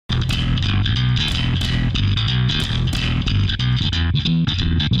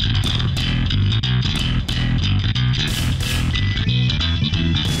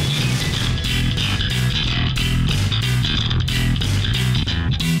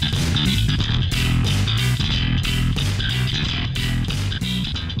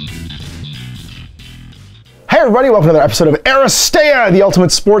everybody, welcome to another episode of ARISTEIA, the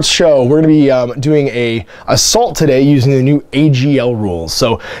Ultimate Sports Show. We're going to be doing a assault today using the new AGL rules.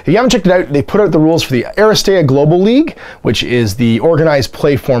 So if you haven't checked it out, they put out the rules for the ARISTEIA Global League, which is the organized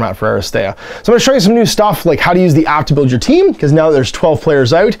play format for ARISTEIA. So I'm going to show you some new stuff, like how to use the app to build your team, because now there's 12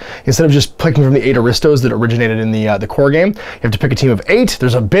 players out, instead of just picking from the 8 aristos that originated in the core game. You have to pick a team of 8.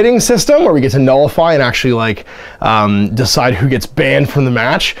 There's a bidding system where we get to nullify and actually decide who gets banned from the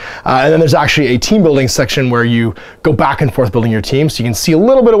match. And then there's actually a team building section where you go back and forth building your team, so you can see a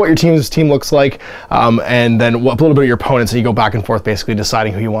little bit of what your team looks like, and then a little bit of your opponents, and you go back and forth basically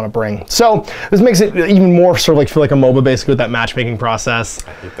deciding who you want to bring. So this makes it even more sort of like feel like a MOBA basically with that matchmaking process.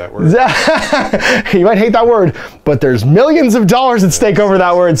 I hate that word. You might hate that word, but there's millions of dollars at stake over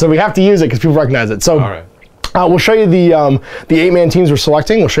that word, so we have to use it because people recognize it. So all right. We'll show you the 8-man teams we're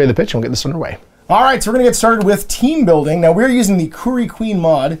selecting. We'll show you the pitch and we'll get this underway. All right, so we're gonna get started with team building. Now we're using the Curry Queen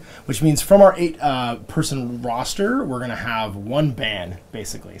mod, which means from our 8-person roster, we're gonna have 1 ban,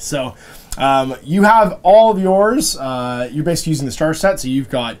 basically. So you have all of yours. You're basically using the starter set, so you've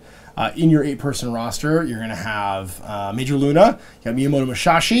got in your 8-person roster, you're gonna have Major Luna, you got Miyamoto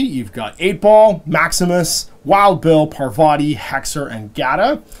Musashi, you've got 8-Ball, Maximus, Wild Bill, Parvati, Hexer, and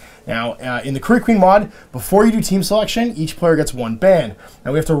Gata. Now, in the Curry Queen mod, before you do team selection, each player gets 1 ban.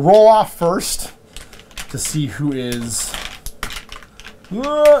 Now we have to roll off first to see who is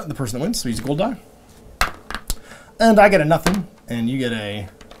the person that wins. So he's a gold die. And I get a nothing, and you get a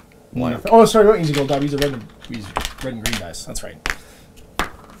 1. Oh, sorry, don't use a gold die. Use red and green dice. That's right.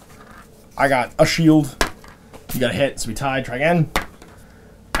 I got a shield. You got a hit, so we tied. Try again.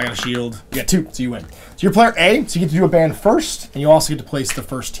 I got a shield. You got 2, so you win. So you're player A, so you get to do a ban first, and you also get to place the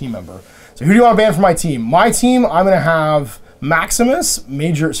first team member. So who do you want to ban for my team? My team, I'm going to have Maximus,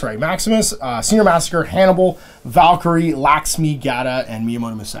 Senor Massacre, Hannibal, Valkyrie, Laxmee, Gata, and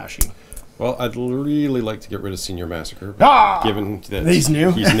Miyamoto Musashi. Well, I'd really like to get rid of Senor Massacre, but given that he's new,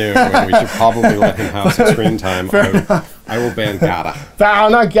 and we should probably let him have some screen time. I will ban Gata.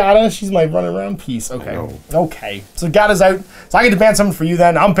 Not Gata. She's my running around piece. Okay. Okay. So Gata's out. So I get to ban something for you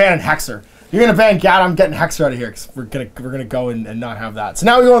then. I'm banning Hexer. You're gonna ban Gata. I'm getting Hexer out of here because we're gonna go and not have that. So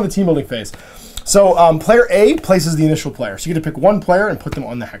now we go on the team building phase. So player A places the initial player. So you get to pick 1 player and put them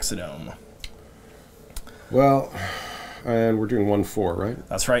on the Hexadome. Well, and we're doing 1-4, right?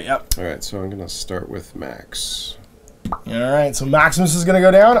 That's right, yep. All right, so I'm going to start with Max. All right, so Maximus is going to go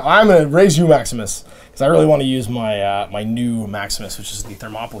down. I'm going to raise you, Maximus, because I really want to use my my new Maximus, which is the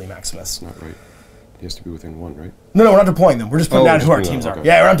Thermopylae Maximus. Not right. He has to be within 1, right? No, we're not deploying them. We're just putting down who our teams are. Okay.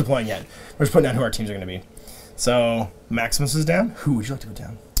 Yeah, we're not deploying yet. We're just putting down who our teams are going to be. So Maximus is down. Who would you like to put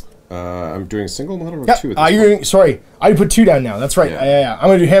down? I'm doing single model or 2 at this point? Sorry, I put 2 down now. That's right. Yeah. I'm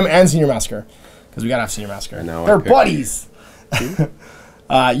going to do him and Senor Massacre, because we got to have Senor Massacre. They're buddies.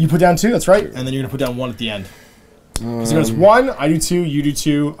 You put down 2, that's right. 2. And then you're going to put down 1 at the end. So it goes 1, I do 2, you do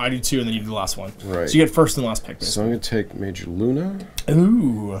 2, I do 2, and then you do the last one. Right. So you get first and last pick, basically. So I'm going to take Major Luna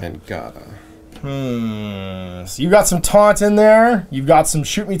and Gata. So you got some taunt in there, you've got some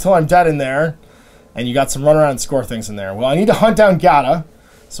shoot me till I'm dead in there, and you got some run around and score things in there. Well, I need to hunt down Gata,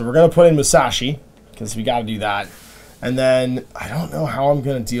 so we're going to put in Musashi, because we got to do that. And then I don't know how I'm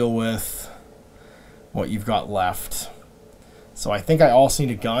going to deal with what you've got left. So I think I also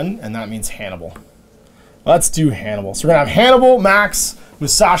need a gun, and that means Hannibal. Let's do Hannibal. So we're going to have Hannibal, Max,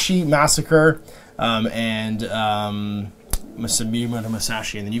 Musashi, Massacre, and Miyamoto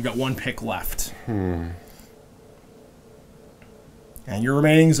Musashi, and then you've got 1 pick left. And your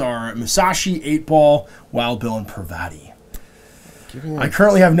remainings are Musashi, 8-Ball, Wild Bill, and Parvati. I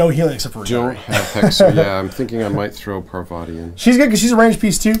currently have no healing except for don't have Hexer. Yeah, I'm thinking I might throw Parvati in. She's good because she's a ranged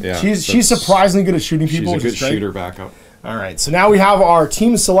piece too. Yeah, she's surprisingly good at shooting people. She's a good shooter backup. All right, so now we have our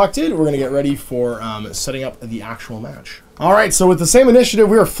team selected. We're going to get ready for setting up the actual match. All right, so with the same initiative,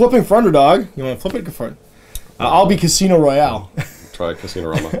 we are flipping for underdog. You want to flip it? Go for it. I'll be Casino Royale. Try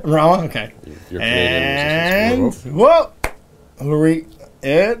Casino Rama. Rama? Okay. You're Canadian. And, whoa! Who are we?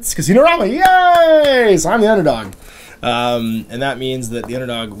 It's Casino Rama. Yay! So I'm the underdog. And that means that the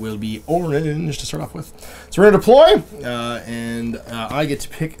underdog will be orange to start off with. So we're going to deploy, and I get to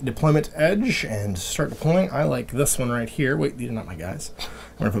pick deployment edge and start deploying. I like this one right here. Wait, these are not my guys.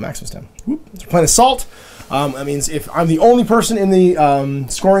 I'm going to put Maximus down. Whoop. So we're playing Assault. That means if I'm the only person in the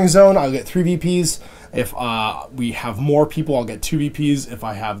scoring zone, I'll get 3 VPs. If we have more people, I'll get 2 VPs. If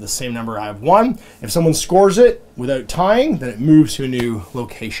I have the same number, I have 1. If someone scores it without tying, then it moves to a new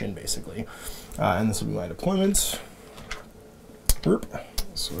location, basically. And this will be my deployment.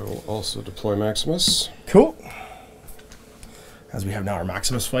 So I will also deploy Maximus. Cool. As we have now our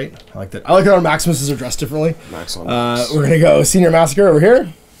Maximus fight. I like that. I like that our Maximuses are dressed differently. Max on Max. We're gonna go Senor Massacre over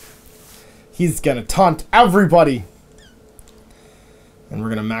here. He's gonna taunt everybody. And we're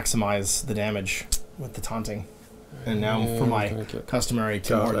gonna maximize the damage with the taunting. And now for my customary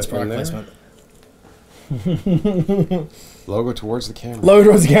Tim Hortons product placement. Logo towards the camera. Logo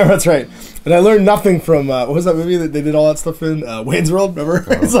towards the camera, that's right. And I learned nothing from what was that movie that they did all that stuff in? Wayne's World, remember?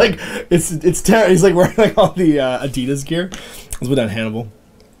 Oh. It's like it's terrible. He's like wearing like all the Adidas gear. That's what done Hannibal.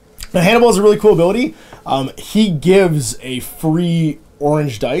 Now Hannibal has a really cool ability. He gives a free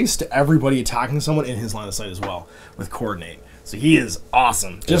orange dice to everybody attacking someone in his line of sight as well with coordinate. So he is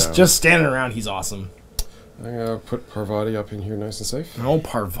awesome. Just standing around, he's awesome. I'm gonna put Parvati up in here nice and safe. No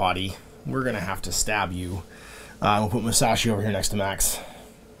Parvati. We're gonna have to stab you. We'll put Musashi over here next to Max.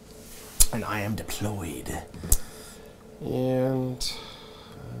 And I am deployed. And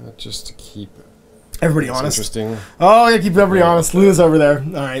just to keep everybody honest. Interesting. Oh, yeah, keep everybody honest. Luna's over there.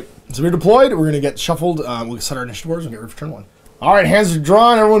 All right. So we're deployed. We're gonna get shuffled. We'll set our initiative orders and get ready for turn 1. All right, hands are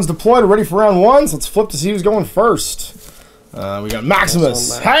drawn. Everyone's deployed. We're ready for round 1. So let's flip to see who's going first. We got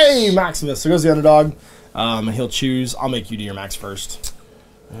Maximus. Hey, Maximus. So goes the underdog. And he'll choose. I'll make you do your max first.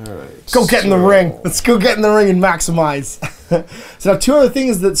 All right. Go get in the ring. Let's go get in the ring and maximize. So now 2 other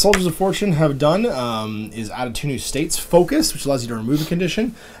things that Soldiers of Fortune have done is added 2 new states. Focus, which allows you to remove a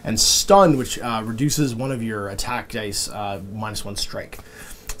condition, and Stun, which reduces one of your attack dice -1 strike.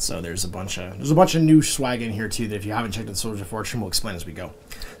 So there's a bunch of new swag in here too that if you haven't checked out Soldiers of Fortune, we'll explain as we go.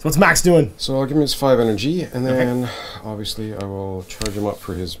 So what's Max doing? So I'll give him his 5 energy, and then obviously I will charge him up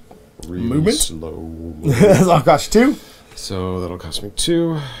for his really movement. Slow movement. That'll cost you 2. So that'll cost me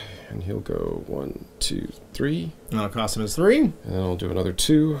 2, and he'll go 1, 2, 3. And that'll cost him his 3. And then I'll do another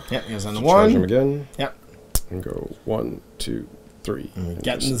 2. Yep, he has on the 1. Charge him again. Yep. And go 1, 2, 3. And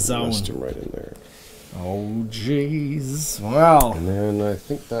get in the zone. Rest him right in there. Oh, jeez. Well. And then I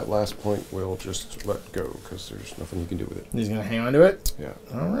think that last point will just let go, because there's nothing you can do with it. He's going to hang on to it? Yeah.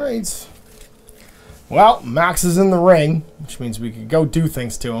 All right. Well, Max is in the ring, which means we could go do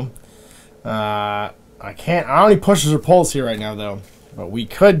things to him. I can't. I only pushes or pulls here right now, though. But we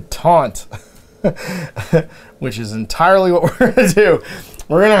could taunt, which is entirely what we're going to do.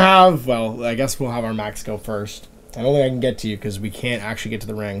 We're going to have, well, I guess we'll have our Max go first. I don't think I can get to you because we can't actually get to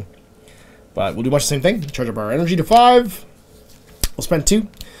the ring. But we'll do much the same thing. Charge up our energy to 5. We'll spend 2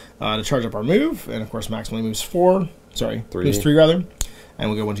 to charge up our move. And, of course, Max only moves 4. Sorry, 3. Moves 3, rather. And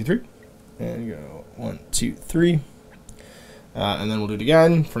we'll go 1, 2, 3. And go 1, 2, 3. And then we'll do it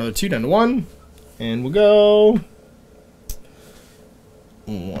again for another 2 down to 1. And we'll go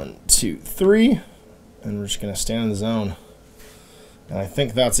 1, 2, 3. And we're just going to stand in the zone. And I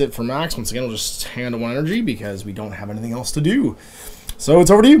think that's it for Max. Once again, we'll just hang on to 1 energy because we don't have anything else to do. So it's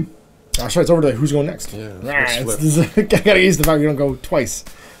over to you. Actually, it's over to who's going next. Yeah, I gotta use the fact we don't go twice.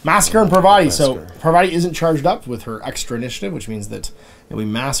 Massacre and Parvati. So Parvati isn't charged up with her extra initiative, which means that it'll be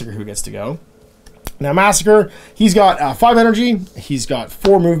Massacre who gets to go. Now, Massacre, he's got 5 energy. He's got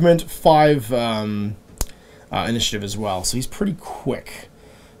 4 movement, 5 initiative as well. So he's pretty quick.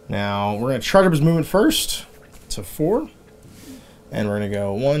 Now, we're going to charge up his movement first to 4. And we're going to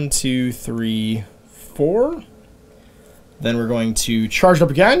go 1, 2, 3, 4. Then we're going to charge it up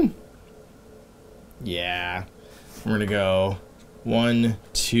again. Yeah. We're going to go 1,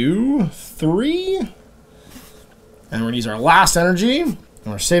 2, 3. And we're going to use our last energy. And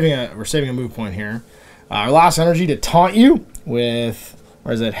we're saving a move point here. Our last energy to taunt you with,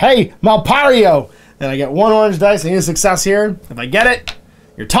 where is it? Hey, Malpario! And I get 1 orange dice. I need a success here. If I get it,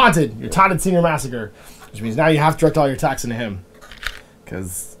 you're taunted. You're taunted, Senor Massacre. Which means now you have to direct all your attacks into him.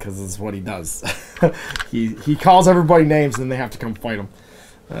 Because it's what he does. he calls everybody names and then they have to come fight him.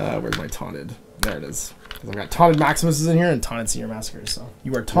 Where's my taunted? There it is. Because I've got taunted Maximus in here and taunted Senor Massacre. So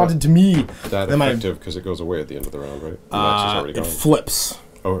you are taunted to me. That effective because it goes away at the end of the round, right? It flips.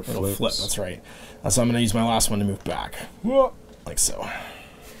 Oh, it It'll flips. flip. That's right. So I'm going to use my last one to move back. Like so.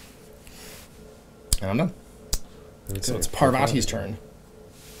 And I'm done. Okay, so it's Parvati's turn.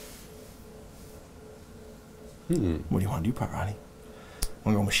 What do you want to do, Parvati?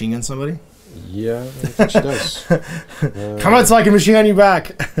 Want to go machine gun somebody? Yeah, I think she does. Come on so I can machine gun you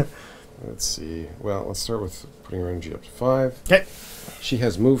back. Let's see. Well, let's start with putting her energy up to 5. Okay. She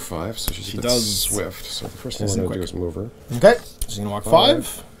has move 5, so she's a bit does. swift. So the first thing I'm going to do is move her. Okay. She's going to walk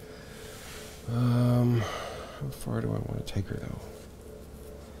 5. How far do I want to take her, though?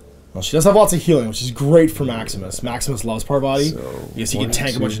 Well, she does have lots of healing, which is great for Maximus. Maximus loves Parvati. So Yes, he can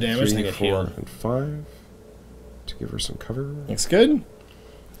tank a bunch of damage and they get 4, healed. and 5 to give her some cover. Looks good.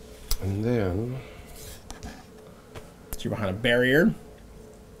 And then So you're behind a barrier.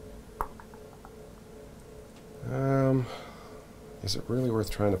 is it really worth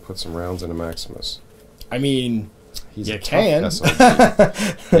trying to put some rounds into Maximus? I mean, He's You a can. tough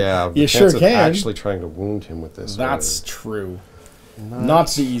SOB. Yeah, You sure can. Actually trying to wound him with this. That's true. Not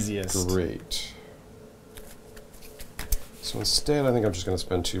the easiest. Great. So instead, I think I'm just going to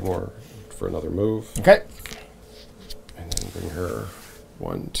spend 2 more for another move. Okay. And then bring her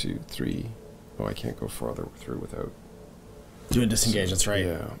 1, 2, 3. Oh, I can't go farther through without. Do a disengage, that's right.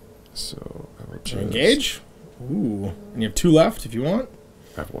 Yeah. So I will just Engage. Ooh. And you have 2 left if you want.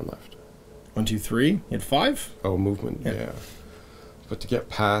 I have 1 left. 1, 2, 3. You had 5. Oh, movement. Yeah. But to get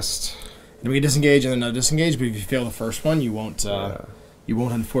past. And we can disengage and then another disengage, but if you fail the first one, you won't. You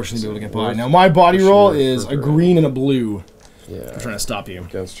won't unfortunately be able to get by. Now my body roll is a green and a blue. Yeah. I'm trying to stop you.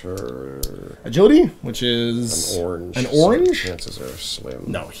 Against her Agility, which is an orange. An orange? So chances are slim.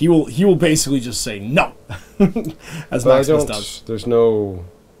 No, he will basically just say no. As Maximus does. There's no.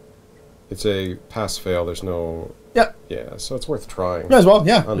 It's a pass fail. There's no. Yeah. Yeah. So it's worth trying. Might as well.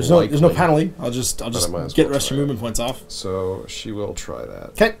 Yeah. There's no Unlikely. penalty. I'll just get the rest of your movement points off. So she will try that.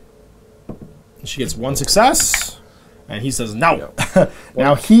 Okay. She gets 1 success, and he says no. Yeah.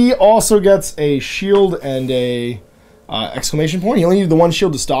 Now he also gets a shield and a exclamation point. He only needed the 1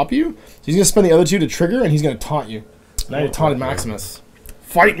 shield to stop you, so he's gonna spend the other 2 to trigger, and he's gonna taunt you. Now you taunted Maximus.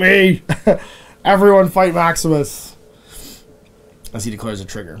 Fight me! Everyone fight Maximus! As he declares a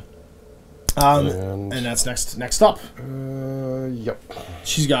trigger. And that's next up. Yep.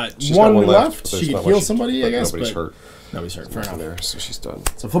 She's got She's one got left. She can heal somebody, I guess. Nobody's hurt. Nobody's hurt. Fair enough. There, so she's done.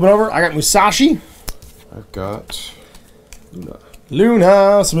 So flipping over, I got Musashi. I've got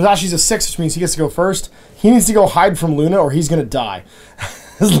Luna. So Musashi's a 6, which means he gets to go first. He needs to go hide from Luna, or he's gonna die.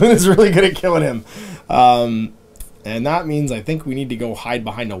 Because Luna's really good at killing him. And that means I think we need to go hide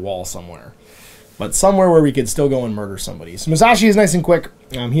behind a wall somewhere. But somewhere where we could still go and murder somebody. So Musashi is nice and quick.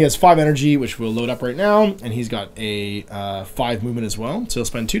 He has 5 energy, which we'll load up right now. And he's got a 5 movement as well. So he'll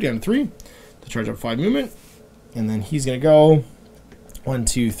spend 2 down to 3 to charge up 5 movement. And then he's going to go 1,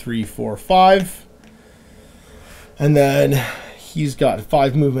 2, 3, 4, 5. And then he's got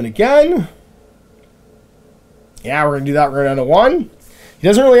 5 movement again. Yeah, we're going to do that. We're going to down to 1. He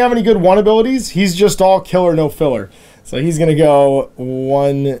doesn't really have any good 1 abilities. He's just all killer, no filler. So he's going to go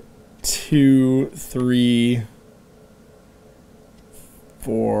 1, 2, 3,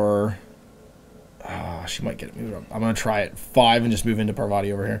 4. She might get it moved up. I'm going to try it. 5 and just move into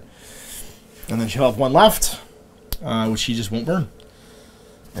Parvati over here. And then she'll have 1 left, which she just won't burn.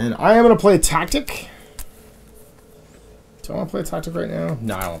 And I am going to play a tactic. Do I want to play a tactic right now?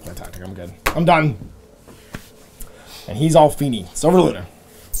 No, I don't want to play a tactic. I'm good. I'm done. And he's all feeny. It's over to Luna.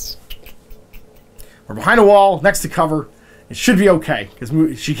 We're behind a wall, next to cover. It should be okay,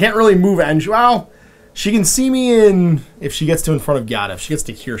 because she can't really move and well, she can see me if she gets to in front of Gada. If she gets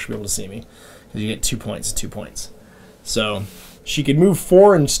to here, she'll be able to see me. Because you get 2 points, 2 points. So she could move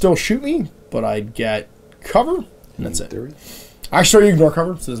 4 and still shoot me, but I'd get cover, and that's it. Actually, you ignore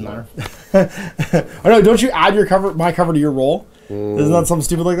cover, so it doesn't matter. Oh no, don't you add my cover to your roll? Isn't that something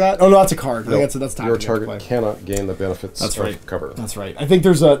stupid like that? Oh no, that's a card. No, that's tactic. Your target cannot gain the benefits of cover. That's right. I think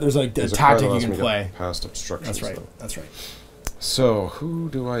there's a tactic you can play. Past obstruction. That's right. That's right. So who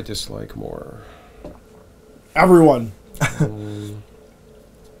do I dislike more? Everyone.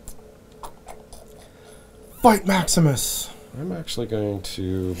 Fight Maximus. I'm actually going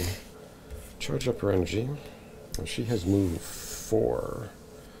to charge up her energy. Well, she has moved 4.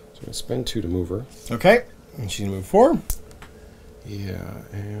 So I'm going to spend 2 to move her. Okay. And she's going to move 4. Yeah,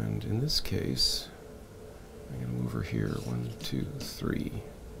 and in this case, I'm going to move her here. 1, 2, 3.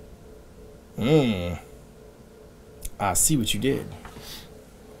 I see what you did.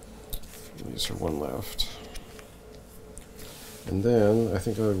 Use her 1 left. And then I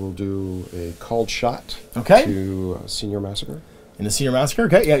think I will do a called shot to Senor Massacre. In the Senor Massacre?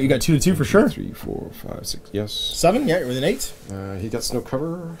 Okay, yeah, you got 2 to 2 for sure. 3, 4, 5, 6, yes. 7, yeah, you're within 8. He gets no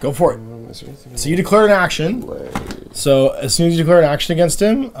cover. Go for it. Is there anything so you declare an action. So as soon as you declare an action against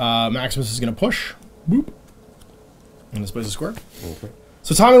him, Maximus is going to push. Boop. And this plays a square. Okay.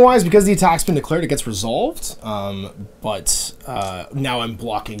 So timing-wise, because the attack's been declared, it gets resolved. But now I'm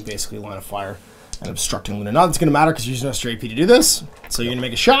blocking basically line of fire and obstructing Luna. Not that it's going to matter because you're using extra AP to do this. So you're going to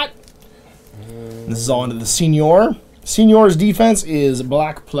make a shot. This is all into the Senor. Senor's defense is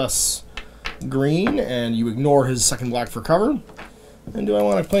black plus green, and you ignore his second black for cover. And do I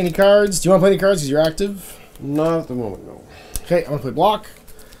want to play any cards? Do you want to play any cards because you're active? Not at the moment, no. Okay, I'm going to play block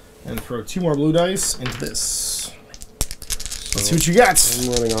and throw 2 more blue dice into this. Let's see what you get.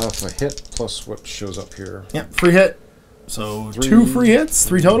 I'm running off a hit plus what shows up here. Yep, free hit. So 2 free hits,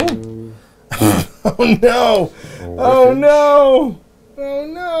 3 total. Oh no! Oh no! Oh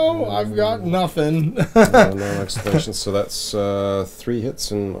no, I've got nothing. No explanation. So that's 3 hits,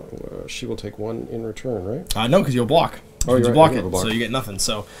 and she will take 1 in return, right? No, because you'll block. Oh, you right, block you it, have a block. so you get nothing.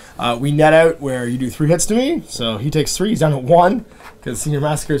 So we net out where you do 3 hits to me. So he takes 3. He's down at 1 because Senor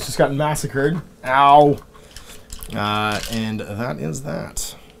Massacre has just gotten massacred. Ow. And that is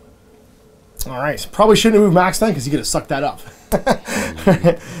that. All right. Probably shouldn't have moved Max then because he could have sucked that up.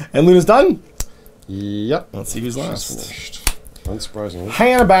 And Luna's done? Yep. Let's see who's She's last. finished. Unsurprisingly.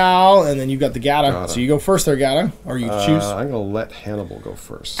 Hannibal, and then you've got the Gata. Gata. So you go first there, Gata, or you choose. I'm going to let Hannibal go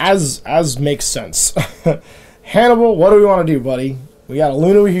first. As makes sense. Hannibal, what do we want to do, buddy? We got a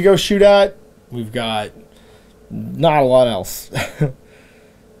Luna we could go shoot at. We've got not a lot else. Do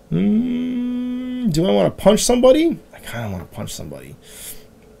I want to punch somebody? I kind of want to punch somebody.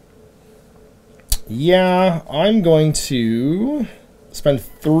 Yeah, I'm going to spend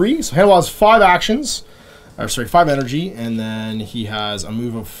 3. So Hannibal has 5 actions. Or sorry, 5 energy, and then he has a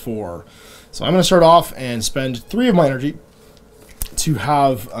move of 4. So I'm going to start off and spend 3 of my energy to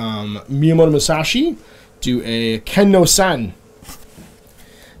have Miyamoto Musashi do a Ken no Sen.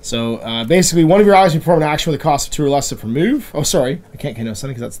 So basically, one of your allies can perform an action with a cost of 2 or less per move. Oh, sorry, I can't Ken no Sen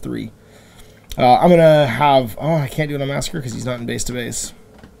because that's 3. I'm going to have... Oh, I can't do it on Massacre because he's not in base to base.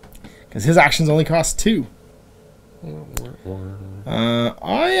 Because his actions only cost 2. I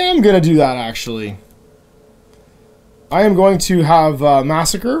am going to do that, actually. I am going to have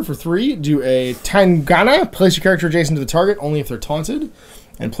Massacre for 3, do a Tangana, place your character adjacent to the target, only if they're taunted,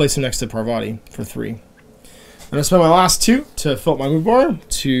 and place him next to Parvati for 3. I'm going to spend my last 2 to fill up my move bar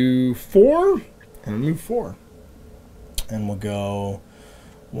to 4, and move 4. And we'll go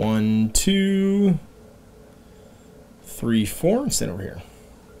 1, 2, 3, 4, and stand over here.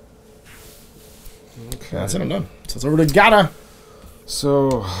 Okay. That's it, I'm done. So it's over to Gata.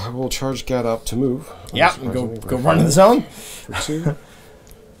 So we'll charge Gat up to move. Yeah, go run to the zone. For 2.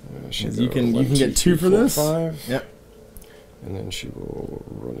 You can get 2 for this. 5. Yep. And then she will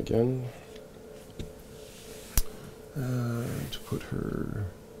run again. To put her...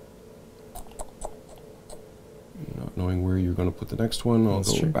 Not knowing where you're going to put the next one, I'll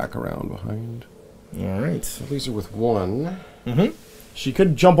go back around behind. All right. So these are with 1. Mm-hmm. She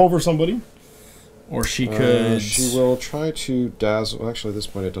could jump over somebody. Or she could... she will try to dazzle... Actually, at this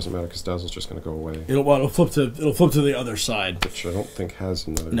point, it doesn't matter because dazzle's just going to go away. It'll flip to the other side. Which I don't think has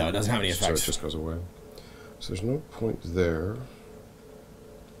another... No, it doesn't have any effects. So it just goes away. So there's no point there.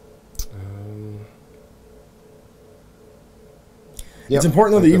 It's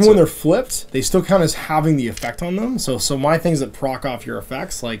important, though, that even when they're flipped, they still count as having the effect on them. So my things that proc off your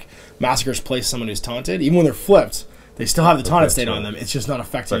effects, like Massacre's place someone who's taunted, even when they're flipped... They still have the taunted state on them. It's just not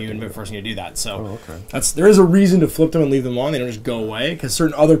affecting you and forcing you to do that. So there is a reason to flip them and leave them on. They don't just go away because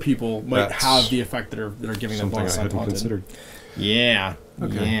certain other people might have the effect that are giving them bonus on taunted. Yeah,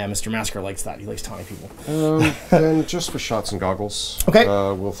 yeah. Mr. Massacre likes that. He likes taunting people. Then just for shots and goggles. Okay.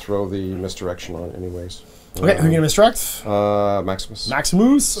 We'll throw the misdirection on anyways. Okay. Who are you gonna misdirect? Maximus.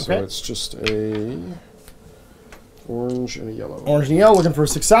 Maximus. Okay. So it's just a orange and a yellow. Orange and yellow. Looking for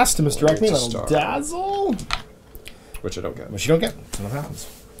success to misdirect me. That'll dazzle. Which I don't get. Which you don't get. That's what happens.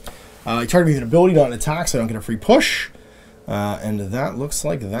 You target me with an ability, not an attack, so I don't get a free push. And that looks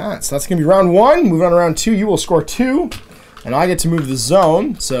like that. So that's going to be round 1. Moving on to round 2, you will score 2. And I get to move the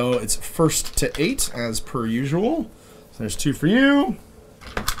zone. So it's 1st to 8, as per usual. So there's 2 for you.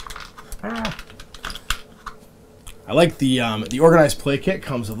 I like the organized play kit.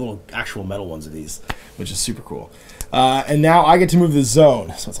 Comes with little actual metal ones of these, which is super cool. And now I get to move the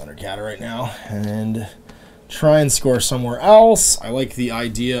zone. So it's under Gata right now. And... try and score somewhere else. I like the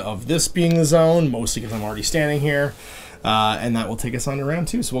idea of this being the zone, mostly because I'm already standing here. And that will take us on to round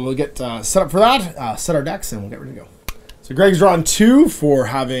 2. So we'll get set up for that, set our decks, and we'll get ready to go. So Greg's drawn 2 for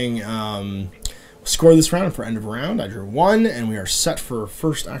having scored this round for end of round. I drew 1, and we are set for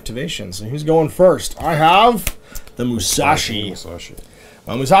first activation. So who's going first? I have the Musashi.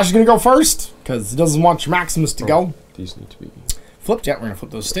 Musashi's going to go first, because he doesn't want your Maximus to go. These need to be... flipped. Yeah, we're going to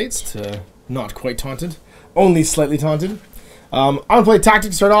flip those states to not quite taunted. Only slightly taunted. I'm going to play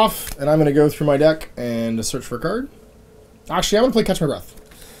Tactics to start off, and I'm going to go through my deck and search for a card. Actually, I'm going to play Catch My Breath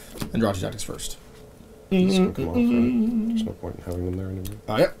and draw 2 Tactics first. There's no point in having them there anymore.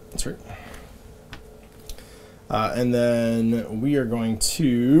 Yeah, that's right. And then we are going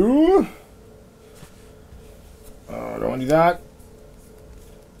to... don't want to do that.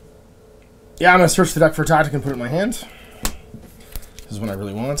 Yeah, I'm going to search the deck for a tactic and put it in my hand. This is what I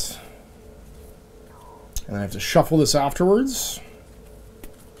really want. And I have to shuffle this afterwards.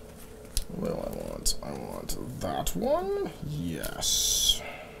 What do I want? I want that one. Yes.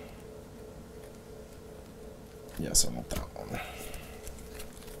 Yes, I want that one.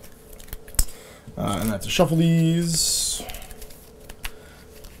 And I have to shuffle these.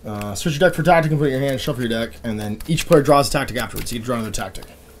 Search your deck for tactic and put it in your hand, shuffle your deck, and then each player draws a tactic afterwards. You get to draw another tactic.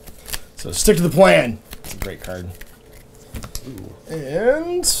 So stick to the plan. It's a great card. Ooh.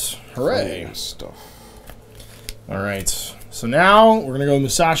 And hooray. Stuff. Alright. So now we're going to go with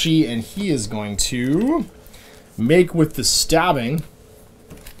Musashi, and he is going to make with the stabbing.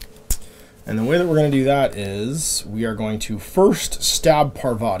 And the way that we're going to do that is we are going to first stab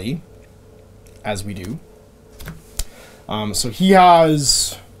Parvati, as we do. So he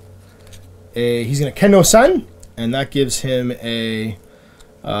has he's going to Kendo Sen, and that gives him a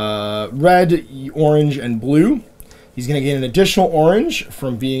red, orange, and blue. He's going to gain an additional orange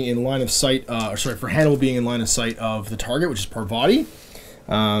from being in line of sight, for Hannibal being in line of sight of the target, which is Parvati.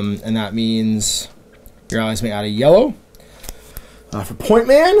 And that means your allies may add a yellow for Point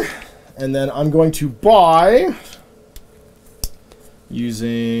Man. And then I'm going to buy,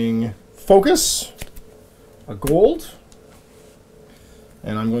 using Focus, a gold.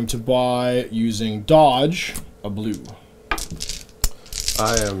 And I'm going to buy, using Dodge, a blue.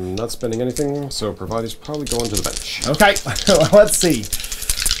 I am not spending anything, so Parvati's probably going to the bench. Okay, let's see.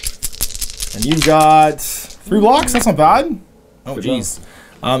 And you've got 3 blocks? That's not bad. Oh, jeez.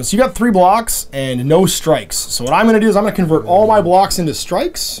 So you got 3 blocks and no strikes. So what I'm going to do is I'm going to convert all my blocks into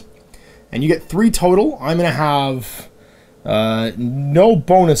strikes. And you get 3 total. I'm going to have no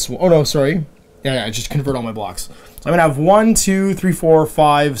bonus. Oh, no, sorry. Yeah, I just convert all my blocks. So I'm going to have 1, 2, 3, 4,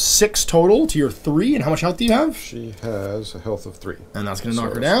 5, 6 total to your 3. And how much health do you have? She has a health of 3. And that's going to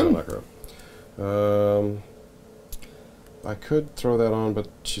knock her down. Knock her up. I could throw that on, but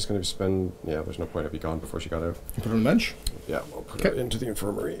she's going to spend... Yeah, there's no point. I'd be gone before she got out. You put her on the bench? Yeah, I'll put her into the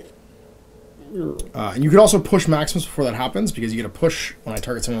infirmary. And you could also push Maximus before that happens, because you get a push when I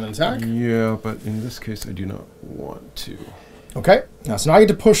target someone with an attack. Yeah, but in this case, I do not want to. Okay. So now I get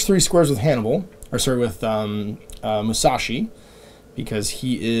to push 3 squares with Hannibal. Or sorry, with Musashi. Because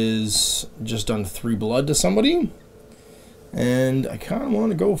he is just done 3 blood to somebody. And I kind of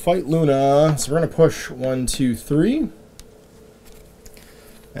want to go fight Luna. So we're going to push 1, 2, 3.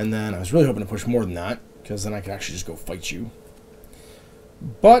 And then I was really hoping to push more than that, because then I could actually just go fight you.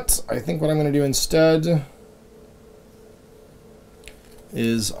 But I think what I'm going to do instead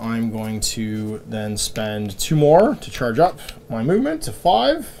is I'm going to then spend 2 more to charge up my movement to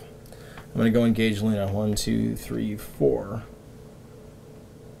 5. I'm going to go engage Luna. 1, 2, 3, 4.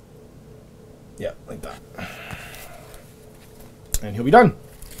 Yeah, like that. And he'll be done.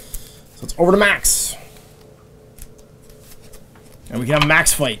 So it's over to Max. And we can have a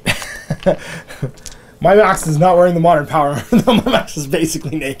Max fight. My Max is not wearing the modern power. My Max is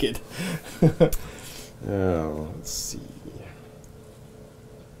basically naked. Oh, let's see.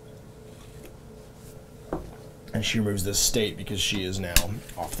 And she removes this state because she is now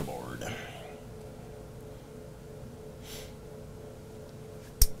off the board.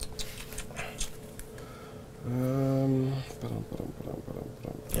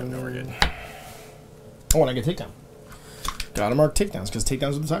 Yeah, no, we're good. Oh, and I get takedown. Gotta mark takedowns, because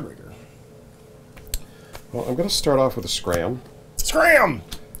takedowns are the tiebreaker. Well, I'm going to start off with a scram. Scram!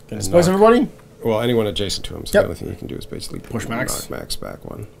 Can I displace everybody? Well, anyone adjacent to him. So the only thing you can do is basically push Max. Knock Max back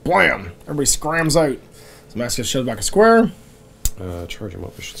 1. Blam! Everybody scrams out. So Max gets shoved back a square. Charge him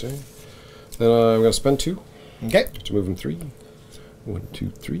up, I should say. Then I'm going to spend 2. Okay. To move him 3. 1, 2,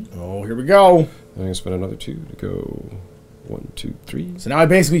 3. Oh, here we go. Then I'm going to spend another 2 to go 1, 2, 3. So now I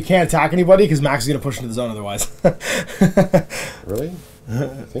basically can't attack anybody because Max is going to push into the zone otherwise. Really?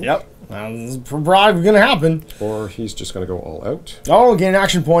 I think. Yep. That's probably going to happen. Or he's just going to go all out. Oh, get an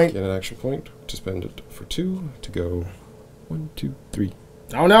action point. Get an action point to spend it for 2 to go 1, 2, 3.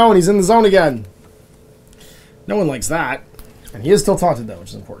 Oh no, and he's in the zone again. No one likes that. And he is still taunted though, which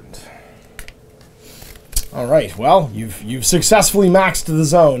is important. Alright, well, you've successfully maxed the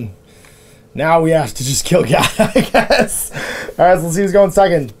zone. Now we have to just kill Gat, I guess. Alright, so let's see who's going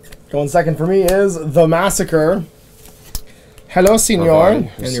second. Going second for me is the Massacre. Hello, Senor.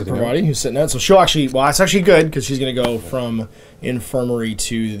 And your Parvati, who's sitting out. So she'll actually, well, that's actually good, because she's going to go from infirmary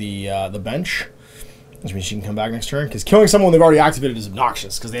to the bench. Which means she can come back next turn. Because killing someone they've already activated is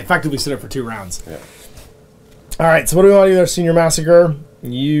obnoxious, because they effectively sit up for 2 rounds. Yeah. Alright, so what do we want to do there, Senor Massacre?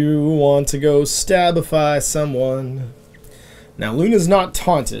 You want to go stabify someone. Now, Luna's not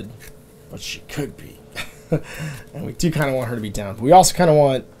taunted, but she could be. And we do kind of want her to be down. But we also kind of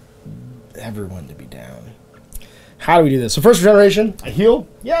want everyone to be down. How do we do this? So first regeneration, I heal.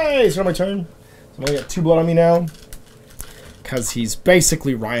 Yay! It's not my turn. So I'm only got 2 blood on me now. Because he's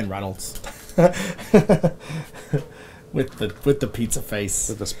basically Ryan Reynolds. with the pizza face.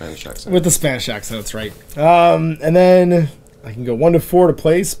 With the Spanish accent. With the Spanish accent, that's right. And then I can go 1 to 4 to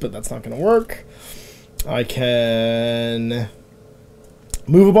place, but that's not going to work. I can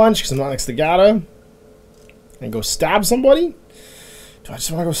move a bunch because I'm not next to Gata. And go stab somebody. Do I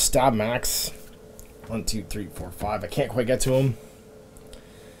just want to go stab Max? 1, 2, 3, 4, 5. I can't quite get to him.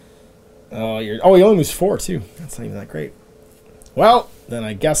 Oh, he only moves 4 too. That's not even that great. Well, then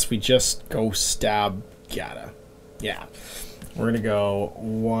I guess we just go stab Gata. Yeah. We're going to go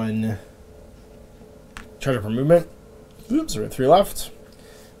 1 charge up for movement. Oops, we have 3 left.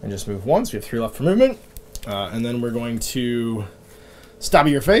 And just move once. We have 3 left for movement. And then we're going to stab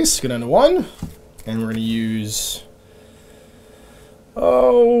at your face. Go down to 1. And we're going to use...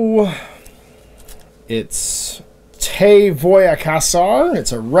 Oh... It's Te Voya Kasar.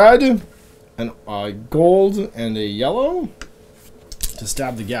 It's a red, a gold, and a yellow to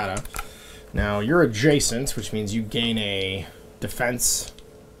stab the Gata. Now, you're adjacent, which means you gain a defense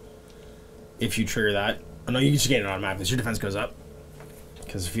if you trigger that. Oh, no, you just gain it automatically. So your defense goes up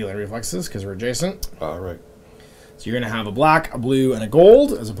because of feeling reflexes, because we're adjacent. Right. So you're going to have a black, a blue, and a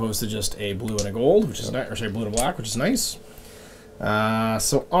gold, as opposed to just a blue and a gold, which is nice. Or sorry, blue and a black, which is nice.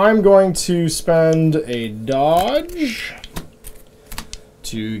 So I'm going to spend a dodge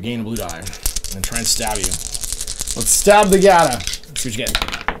to gain a blue die and try and stab you. Let's stab the Gata. Let's see what you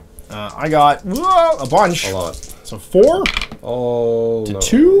get. I got a bunch. A lot. So 4 to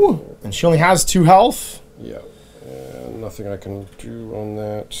 2, and she only has 2 health. Yeah, and nothing I can do on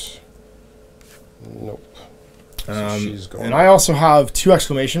that. Nope. So she's gone. And I also have 2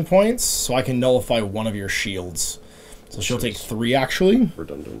 exclamation points, so I can nullify one of your shields. So she'll take 3, actually.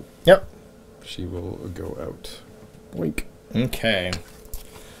 Redundant. Yep. She will go out. Blink. Okay.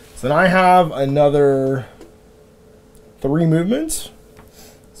 So then I have another 3 movements.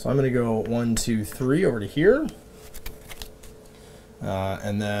 So I'm going to go 1, 2, 3 over to here.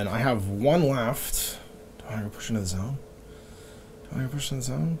 And then I have 1 left. Do I push into the zone? Do I push into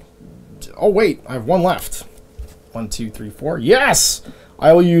the zone? Oh, wait. I have 1 left. 1, 2, 3, 4. Yes!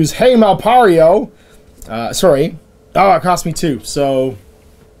 I will use Hey Malpario. Sorry. Oh, it cost me 2, so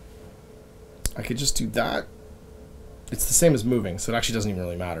I could just do that. It's the same as moving, so it actually doesn't even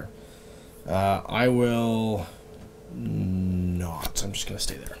really matter. I will not. I'm just going to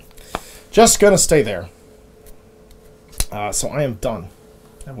stay there. Just going to stay there. So I am done.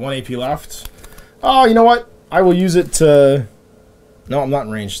 I have 1 AP left. Oh, you know what? I will use it to... No, I'm not in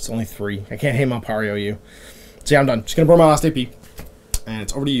range. It's only 3. I can't Hey Malpario you. So yeah, I'm done. Just going to burn my last AP. And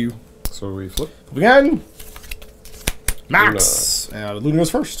it's over to you. So we flip. Again. Max! Luna goes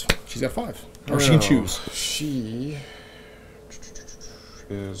first. She's got 5. Or she can choose. She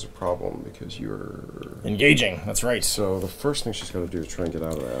is a problem because you're... Engaging, that's right. So the first thing she's got to do is try and get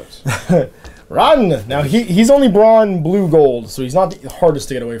out of that. Run! Now, he's only brawn, blue, gold, so he's not the hardest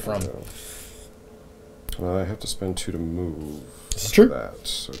to get away from. I have to spend 2 to move. This is true. That.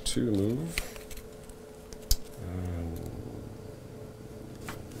 So 2 to move.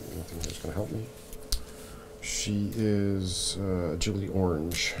 Nothing here's going to help me. She is agility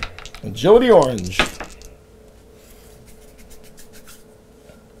orange. Agility orange.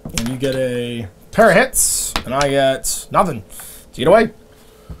 And you get a pair of hits, and I get nothing. So you get away.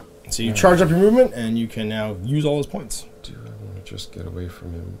 So you charge up your movement, and you can now use all those points. Do I want to just get away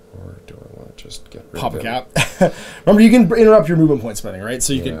from him, or do I want to just get rid Pop of a him? cap. Remember, you can interrupt your movement point spending, right?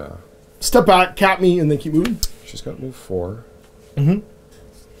 So you can step back, cap me, and then keep moving. She's got move 4. Mm-hmm.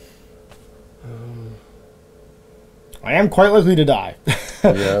 I am quite likely to die.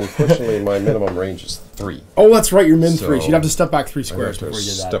 Yeah, unfortunately, my minimum range is 3. Oh, that's right. You're min 3. So So you'd have to step back 3 squares before you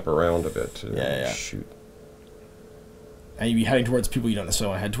did that. Step around a bit to shoot. And you'd be heading towards people you don't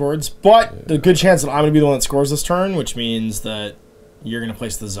necessarily want to head towards. But the good chance that I'm going to be the one that scores this turn, which means that you're going to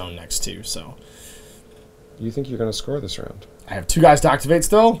place the zone next to. So You think you're going to score this round? I have 2 guys to activate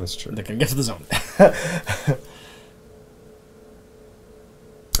still. That's true. That can get to the zone.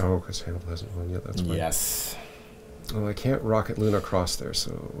 Oh, because Hannibal hasn't won yet. That's why. Yes. Well, I can't rocket Luna across there,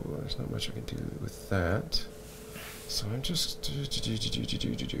 so there's not much I can do with that. So I'm just... I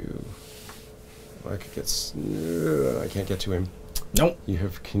could get... I can't get to him. Nope. You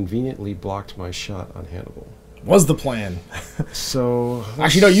have conveniently blocked my shot on Hannibal. Was the plan. So...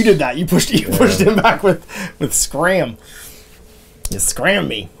 Actually, no, you did that. You pushed him back with Scram. You scram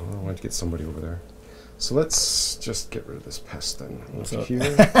me. Well, I wanted to get somebody over there. So let's just get rid of this pest then. So,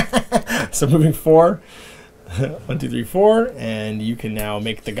 here. So moving 4. 1, 2, 3, 4, and you can now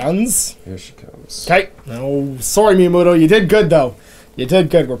make the guns. Here she comes. Okay. Oh, sorry, Miyamoto. You did good, though. You did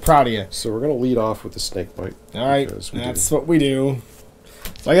good. We're proud of you. So we're going to lead off with the snake bite. All right. That's what we do.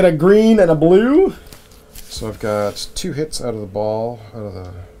 So I got a green and a blue. So I've got 2 hits out of the ball, out of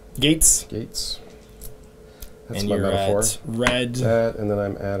the gates. That's and my you're metaphor. at red. That, and then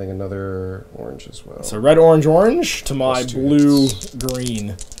I'm adding another orange as well. So red, orange, orange to my Plus 2 blue, hits.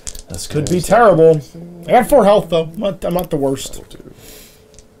 green. This could be terrible. I got 4 health though. I'm not the worst.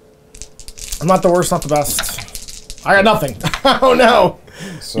 I'm not the worst, not the best. I got nothing. Oh no!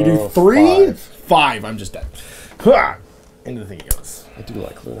 So you do 3? 5. 5. I'm just dead. Hua! Into the thing he goes. I do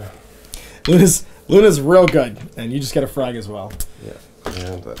like Luna. Luna's real good, and you just get a frag as well. Yeah,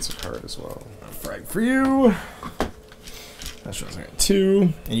 and that's a card as well. A frag for you. That shows I got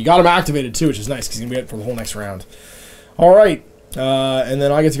 2, and you got him activated too, which is nice because he's gonna be it for the whole next round. All right, and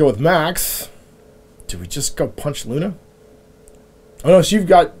then I get to go with Max. Did we just go punch Luna? Oh no, so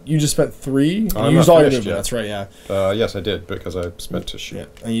you just spent 3. And you used all your movement. That's right, yeah. Yes, I did because I spent to shoot. Yeah,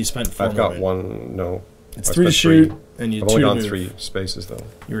 and you spent 4 I've got movement. 1. No, it's 3 to shoot, and you I've 2 only to gone move. 3 spaces though.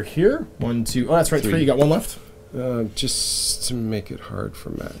 You were here. 1, 2. Oh, that's right. 3. 3. You got 1 left. Just to make it hard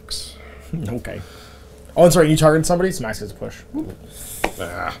for Max. Okay. Oh, and sorry. You targeted somebody, so Max gets a push.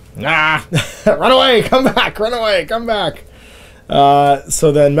 Nah. Run away. Come back. Run away. Come back.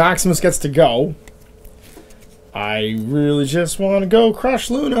 So then Maximus gets to go. I really just want to go crush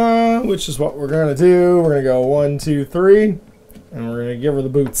Luna, which is what we're going to do. We're going to go 1, 2, 3, and we're going to give her the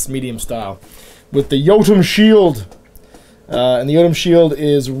boots, medium style, with the Yotum Shield. And the Yotum Shield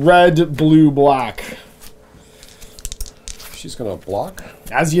is red, blue, black. She's going to block.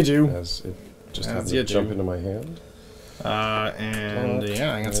 As you do. As it just happened to jump into my hand. And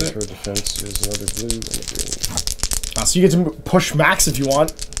yeah, I think that's it. Her defense is another blue and a green. So you get to push Max if you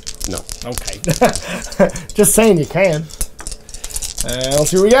want. No. Okay. Just saying you can. Let's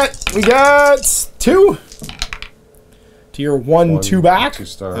see what we got. We got 2. To your 1, 2 back. 2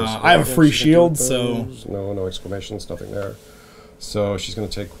 stars. I have a free shield, so... No exclamations, nothing there. So she's going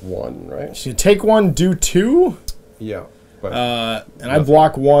to take 1, right? She's going to take 1, do 2. Yeah. But and I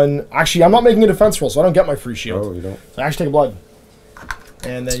block 1. Actually, I'm not making a defense roll, so I don't get my free shield. Oh, you don't? So I actually take a blood.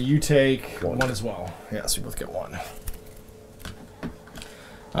 And then you take 1 as well. Yeah, so we both get 1.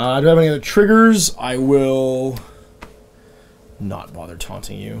 Do I have any other triggers? I will not bother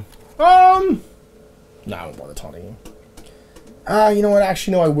taunting you. No, I won't bother taunting you. You know what?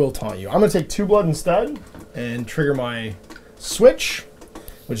 Actually, no, I will taunt you. I'm going to take 2 blood instead and trigger my switch,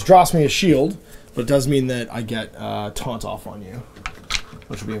 which drops me a shield, but it does mean that I get taunt off on you,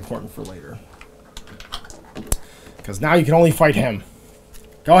 which will be important for later. Because now you can only fight him.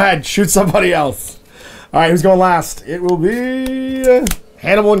 Go ahead, shoot somebody else. All right, who's going last? It will be...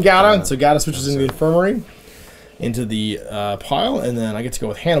 Hannibal and Gata, so Gata switches into the infirmary, into the pile, and then I get to go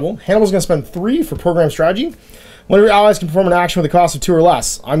with Hannibal. Hannibal's going to spend 3 for program strategy. One of your allies can perform an action with a cost of 2 or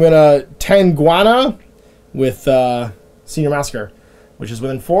less. I'm going to 10 Guana with Senor Massacre, which is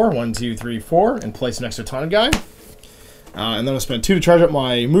within 4. 1, 2, 3, 4, and place an extra taunted guy. And then I'll spend 2 to charge up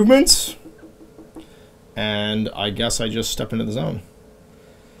my movements. And I guess I just step into the zone. Is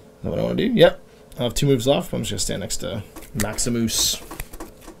that what I want to do? Yep. I'll have 2 moves left, but I'm just going to stand next to Maximus.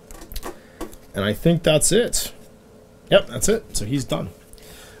 And I think that's it. Yep, that's it. So he's done.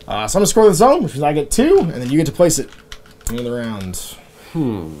 So I'm going to score the zone, which means I get 2, and then you get to place it in the round.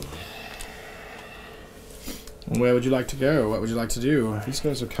 Where would you like to go? What would you like to do? These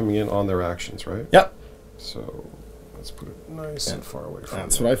guys are coming in on their actions, right? Yep. So let's put it nice and far away from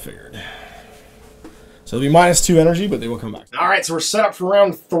That's what I figured. So it'll be -2 energy, but they will come back. All right, so we're set up for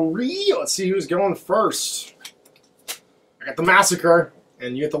round 3. Let's see who's going first. I got the Massacre,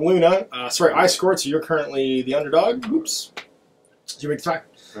 and you get the Luna. Sorry, I scored, so you're currently the underdog. Oops. Did you make the attack?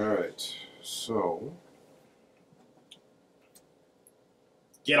 All right, so...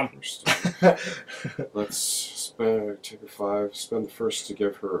 Get him. Let's take a 5, spend the first to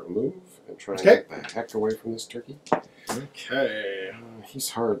give her a move, and try and Okay. get the heck away from this turkey. Okay. He's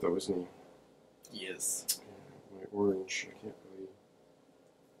hard, though, isn't he? He is. My orange, I can't really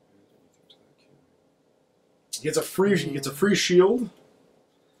add anything to that, can I? He gets a free shield,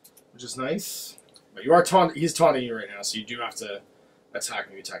 which is nice. But you are he's taunting you right now, so you do have to attack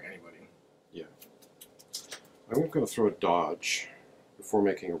when you attack anybody. Yeah. I'm going to throw a dodge before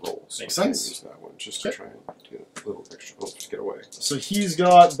making a roll. So Makes sense. Use that one just to try and get a little extra oomph to get away. So he's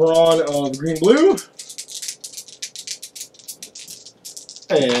got Brawn of green-blue.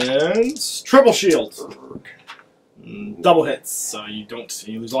 And triple shield. Double hits, so you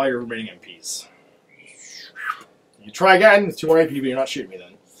lose all your remaining MPs. You try again with 2 more AP, but you're not shooting me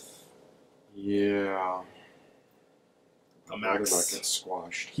then. Yeah. A max. Better not get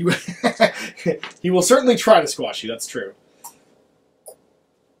squashed. He will certainly try to squash you, that's true.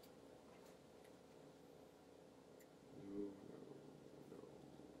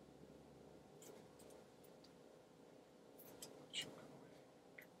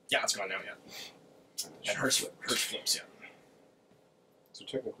 Yeah, it's gone now, yeah. And hers flips, yeah. So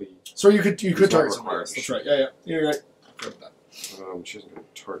technically... So you could target somewhere else. That's right. Yeah. You're right. She hasn't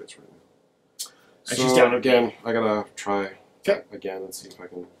got targets right now. And so she's down again, I gotta try again and see if I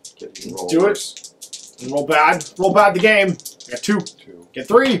can get you to roll. Do it. Roll bad. Roll bad the game. I got 2. Get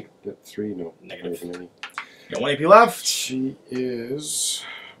 3. Get 3, no. Negative. You got 1 AP left. She is...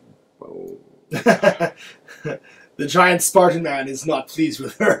 Well... The giant Spartan man is not pleased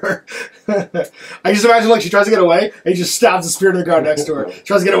with her. I just imagine like she tries to get away and he just stabs the spear to the ground next to her. She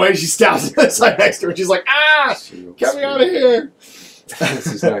tries to get away and she stabs the side next to her and she's like, ah! Get me out of here! This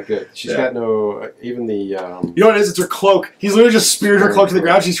is not good. She's got no... even the... You know what it is? It's her cloak. He's literally just speared her cloak to the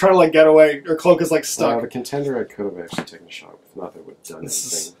ground. She's trying to like get away. Her cloak is like stuck. The contender I could have actually taken a shot with. Not that it would have done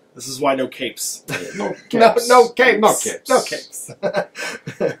anything. This is why no capes. No capes. No capes. No capes. No capes.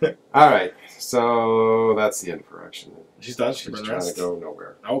 Alright. So that's the end of her action. She's done. She's trying to go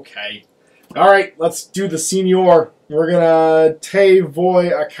nowhere. Okay. Alright, let's do the Senor. We're gonna Te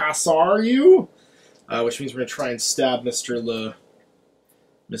Voi Akasar you. Which means we're gonna try and stab Mr. Le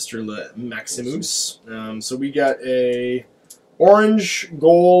Maximus. So we got a orange,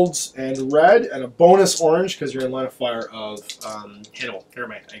 gold, and red, and a bonus orange because you're in line of fire of Hannibal. Never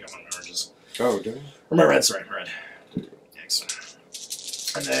mind, I got one of my oranges. Oh, did you? Or my red, sorry, red. Thanks.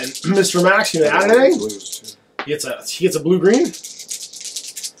 And then Mr. Max, you add anything? He gets a blue-green.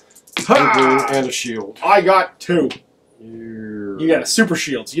 Ha! And a shield. I got 2. You got a super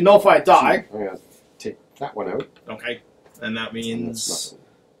shield. So you know if I die. I'm gonna take that one out. Okay. And that means...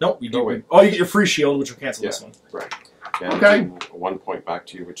 Nope, you do. Oh, wait. Oh, you get your free shield, which will cancel this one. Right. And okay. 1 point back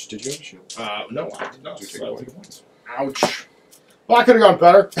to you, which did you have a shield? No, I did not. So I'll take a point. Ouch. Well, I could have gone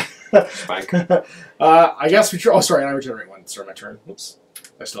better. Spank. I guess we try... Oh, sorry, I regenerate 1. Start my turn. Whoops.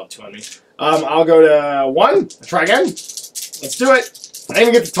 I still have 2 on me. I'll go to 1. Try again. Let's do it. I didn't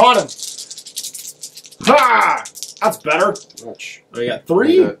even get to taunt him. Ha! That's better. Much. We got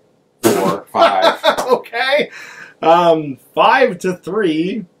 3. 4, 5. Okay. 5 to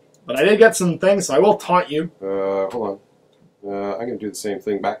 3. But I did get some things, so I will taunt you. Hold on. I'm going to do the same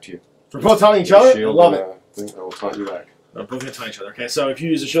thing back to you. We're both taunting each other? I love it. I will taunt you back. We're both going to taunt each other. Okay, so if you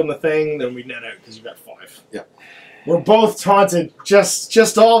use a shield and the thing, then we net out because you got 5. Yeah. We're both taunted.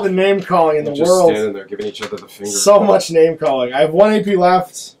 Just all the name calling in the just world. Standing there giving each other the finger. So much name calling. I have 1 AP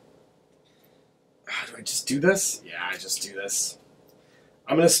left. Do I just do this? Yeah, I just do this.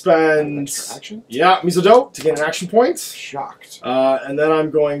 I'm going to spend... Extra action? Yeah, Mizodo to get an action point. Shocked. And then I'm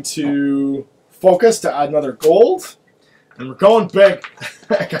going to focus to add another gold. And we're going big.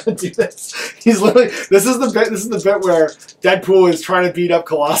 I gotta do this. He's literally... This is the bit where Deadpool is trying to beat up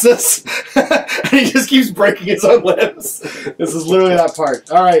Colossus. And he just keeps breaking his own limbs. This is literally that part.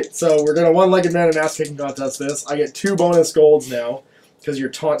 Alright, so we're gonna one-legged man and ass-kicking contest this. I get 2 bonus golds now. Because you're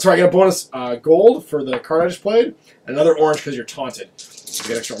taunted. Sorry, I get a bonus gold for the card I just played. And another orange because you're taunted. You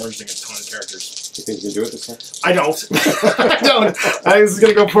get extra orange against taunted characters. You think you can do it this time? I don't. I don't. I think this is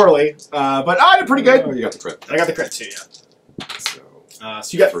going to go poorly. But I did pretty good. Oh, you got the crit. I got the crit too, yeah.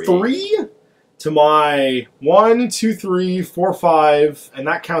 So you got 3 to my 1, 2, 3, 4, 5. And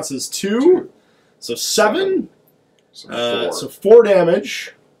that counts as 2. So 7. So 4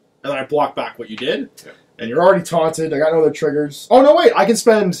 damage. And then I block back what you did. Yeah. And you're already taunted. I got no other triggers. Oh, no, wait. I can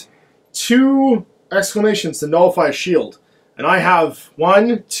spend 2 exclamations to nullify a shield. And I have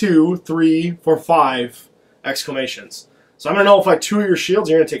 1, 2, 3, 4, 5 exclamations. So I'm going to nullify 2 of your shields.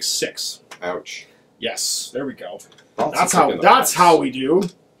 And you're going to take 6. Ouch. Yes. There we go. That's how we do.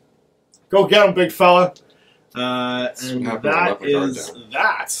 Go get him, big fella. And that is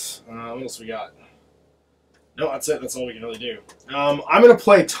that. What else we got? No, that's it. That's all we can really do. I'm going to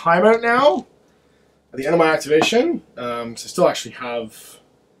play Timeout now. At the end of my activation, because I still actually have...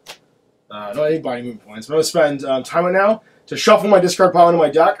 no, I didn't buy any movement points. But I'm going to spend Timeout now to shuffle my discard pile into my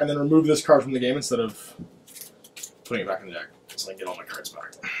deck and then remove this card from the game instead of putting it back in the deck. So I can get all my cards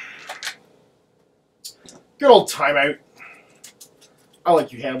back. Good old Timeout. I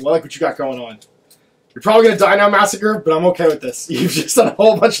like you, Hannibal. I like what you got going on. You're probably going to die now, Massacre, but I'm okay with this. You've just done a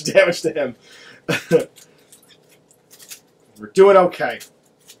whole bunch of damage to him. We're doing okay.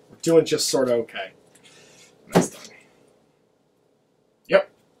 We're doing just sort of okay. That's done. Yep.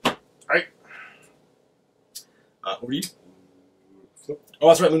 Alright. Over to you. Flip. Oh,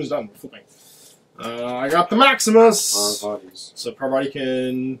 that's right. Luna's done. We're flipping. I got the Maximus. So Parvati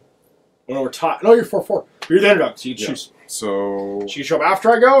can... Oh, no, we're tied. No, you're 4-4. You're the underdog, so you can choose. So... She can show up after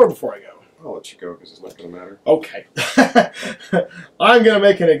I go or before I go? I'll let you go because it's not going to matter. Okay. I'm going to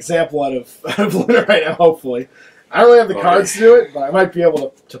make an example out of Luna right now, hopefully. I don't really have the cards to do it, but I might be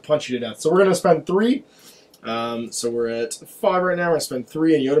able to punch you to death. So we're going to spend 3. So we're at 5 right now. We're going to spend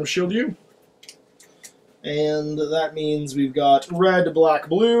 3 and Yodam shield you. And that means we've got red, black,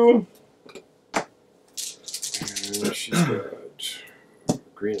 blue. And she's got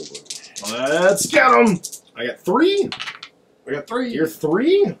green and blue. Let's get them. I got 3. I got 3. You're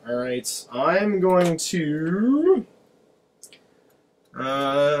 3? Alright. I'm going to... do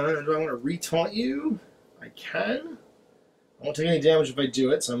I want to retaunt you? I can. I won't take any damage if I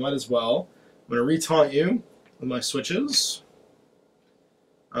do it, so I might as well. I'm going to retaunt you with my switches.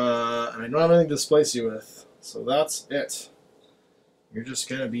 And I don't have anything to displace you with. So that's it. You're just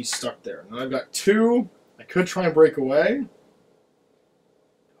going to be stuck there. Now I've got 2. I could try and break away.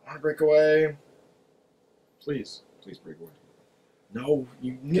 I want to break away. Please break away. No,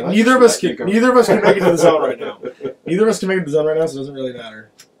 neither of us can make it to the zone right now. Neither of us can make it to the zone right now, so it doesn't really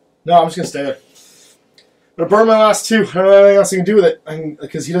matter. No, I'm just gonna stay there. I'm gonna burn my last 2. I don't have anything else I can do with it,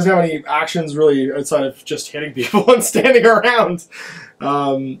 because he doesn't have any actions really outside of just hitting people and standing around.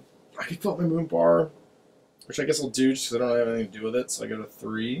 I could fill up my movement bar, which I guess I'll do just because I don't have anything to do with it. So I go to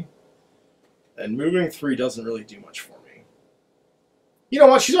 3, and moving 3 doesn't really do much for me. You know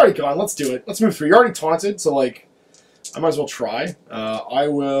what? She's already gone. Let's do it. Let's move 3. You're already taunted, so like. I might as well try. I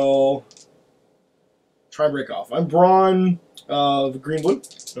will try and break off. I'm Brawn of green blue.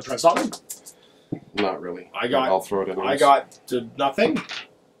 Gonna try and stop me? Not really. I'll throw it in. I got to nothing. It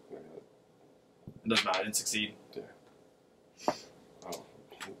doesn't matter. I didn't succeed. Yeah. Oh,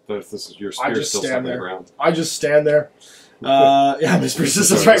 this is your spear still stuck in the ground. I just stand there. Yeah, Miss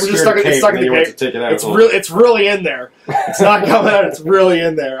Persistence, right? We're just stuck in the cave. It's really in there. It's not coming out. It's really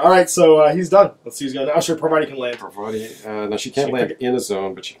in there. All right, so he's done. Let's see who's going. Sure, Parvati can land. No, she can't land in a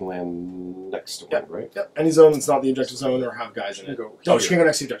zone, but she can land next to one, right? Yep. Any zone that's not the objective zone or have guys in it. No, she can't go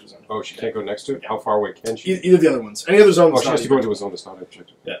next to the objective zone. Oh, she can't go next to it? How far away can she? Either of the other ones. Any other zone. Oh, she has to go into a zone that's not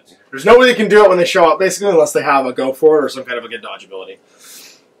objective. Yeah. There's nobody that can do it when they show up, basically, unless they have a go for it or some kind of a good dodge ability.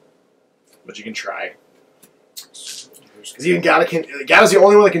 But you can try. Because even Gata's the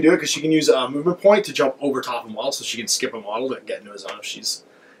only one that can do it because she can use a movement point to jump over top of a model, so she can skip a model to get into a zone if she's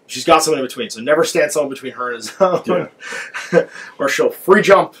got someone in between. So never stand someone between her and a zone, yeah. Or she'll free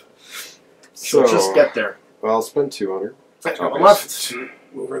jump. She'll just get there. Well, I'll spend 2 on her. On left. To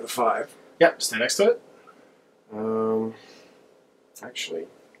move her to 5. Yep, stand next to it. Actually.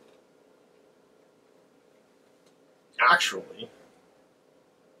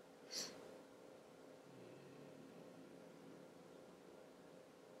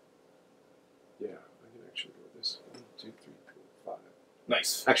 Yeah, I can actually go with this. 1, 2, 3, 4, 5.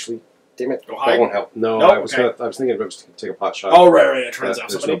 Nice. Actually, damn it. Go high. That won't help. No, nope, I was thinking about just take a pot shot. Oh, right. I try to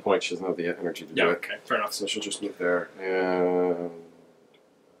There's no point. She doesn't have the energy to do it. Okay, fair enough. So she'll just move there, and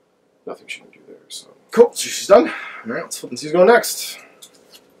nothing she can do there. So cool. So she's done. All right, let's flip and see who's going next.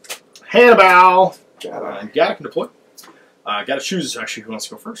 Hannibal. Gata can deploy. Gata chooses actually who wants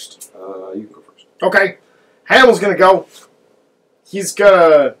to go first. You can go first. Okay. Hannibal's gonna go. He's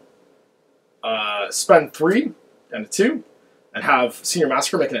gonna spend 3 down to 2 and have Senor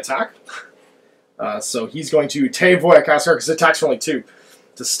Massacre make an attack. So he's going to Te Voya Caster because it attacks for only 2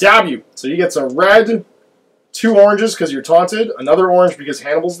 to stab you. So he gets a red, 2 oranges because you're taunted, another orange because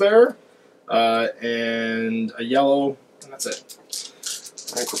Hannibal's there, and a yellow, and that's it.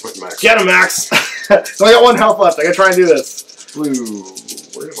 I think we're putting Max. Get him, Max! So I got 1 health left. I gotta try and do this. Blue.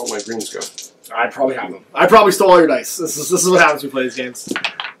 Where did all my greens go? I probably have them. I probably stole all your dice. This is what happens when we play these games.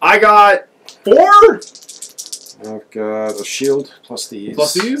 I got 4. I've got a shield plus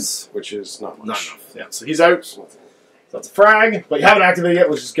these. Which is not much. Not enough. Yeah, so he's out. So that's a frag, but you haven't activated yet,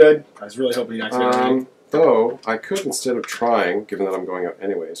 which is good. I was really hoping you'd activate it. Though, I could, instead of trying, given that I'm going out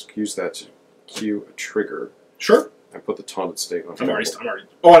anyways, use that to cue a trigger. Sure. And put the taunted state on. I'm already.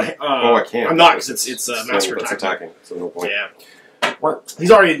 Oh, I can't. I'm not, because it's Massacre attacking. So no point. Yeah. What?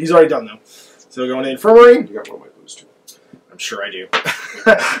 He's already done, though. So go in the infirmary. You got 1 of my blues, too. I'm sure I do.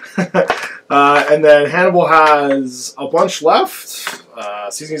 And then Hannibal has a bunch left.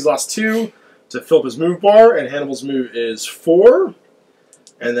 Seizing his last 2 to fill up his move bar, and Hannibal's move is 4.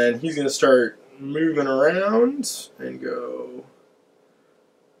 And then he's going to start moving around and go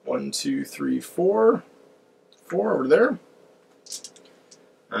 1, 2, 3, 4. 4 over there.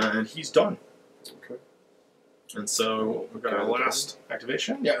 And he's done. Okay. And so we've got our last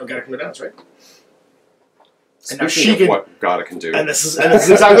activation. Yeah, we've got to come down, that's right. And now she can, what Gata can do. And this is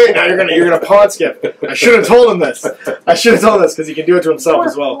exactly it. Now you're gonna pawn skip. I should have told him this. I should have told him this because he can do it to himself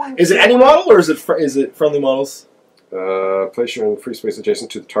as well. Is it any model or is it friendly models? Place you in free space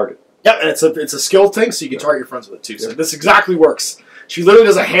adjacent to the target. Yeah, and it's a skill thing, so you can target your friends with it too. So this exactly works. She literally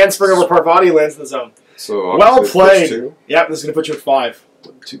does a handspring over Parvati and lands in the zone. So well played. Yep, this is gonna put you at 5.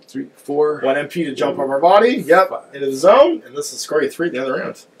 1, 2, 3, 4. 1 MP to jump on Parvati. Yep, into the zone, and this will score you 3 at the end of the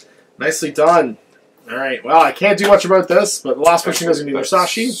round. Nicely done. All right. Well, I can't do much about this, but the last one she doesn't need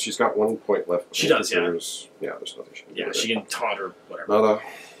Musashi. She's got 1 point left. She does, yeah. There's nothing she can do. Yeah, she can taunt or whatever. Nada.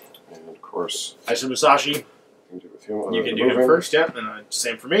 And of course, I said Musashi. Can do with him. You can do him first, yeah. And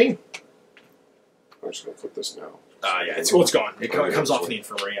same for me. I'm just going to flip this now. Yeah, it's gone. It comes off the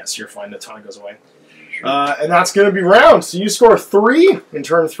infirmary. Yes, you're fine. The taunt goes away. And that's going to be round. So you score 3 in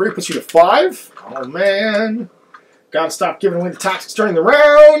turn 3, puts you to 5. Oh, man. Gotta stop giving away the tactics during the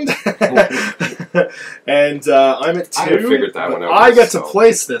round. And I'm at 2. I figured that one out. I get to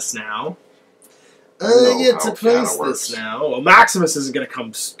place this now. I get to place this now. Well, Maximus isn't going to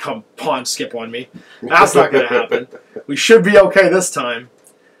come pawn skip on me. That's not going to happen. We should be okay this time.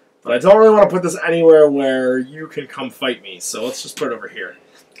 But I don't really want to put this anywhere where you can come fight me. So let's just put it over here.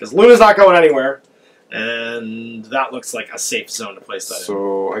 Because Luna's not going anywhere. And that looks like a safe zone to place that in.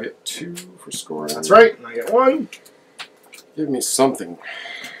 So I get 2 for scoring. That's right. And I get 1. Give me something.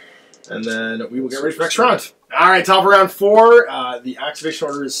 And then we will get ready for next round. All right, top of round 4. The activation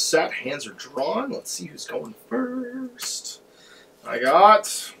order is set. Hands are drawn. Let's see who's going first. I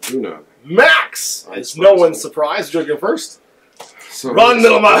got Luna. Max. It's no one's surprise. Would you go first? So Run,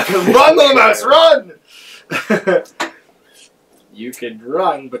 little mouse. Run, little mouse. Run. You could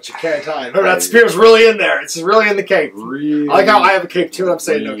run, but you can't hide. Remember, that spear's really in there. It's really in the cape. Really, I like how I have a cape too, and I'm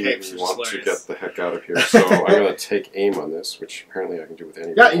saying no capes. I want to get the heck out of here. So I'm going to take aim on this, which apparently I can do with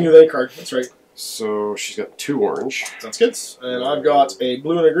any. Yeah, you can do with any card. That's right. So she's got 2 orange. Sounds good. And I've got a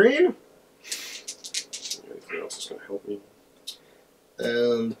blue and a green. Anything else is going to help me?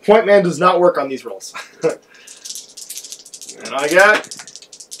 And Point Man does not work on these rolls. And I get...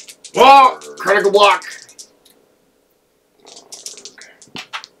 Whoa! Critical block!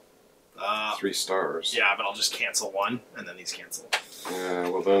 3 stars. Yeah, but I'll just cancel 1, and then these cancel. Yeah,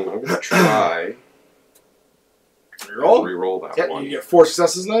 well then I'm going to try... Reroll? Reroll that one. You get 4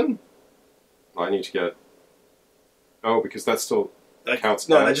 successes then? I need to get... Oh, because that still counts.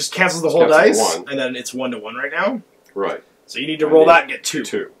 No, that just cancels the whole dice, and then it's 1-1 right now. Right. So you need to roll that and get 2.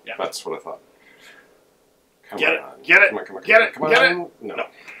 2. Yeah. That's what I thought. Get it. Get it. Come on, come on, get it. come on. Get it. No.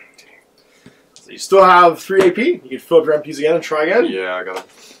 So you still have 3 AP. You can fill up your MPs again and try again. Yeah, I got it.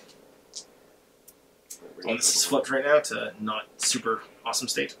 Well, this is flipped right now to not super awesome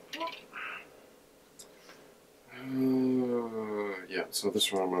state. Yeah, so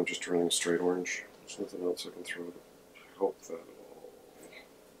this one I'm just running straight orange. There's nothing else I can throw to help that at all.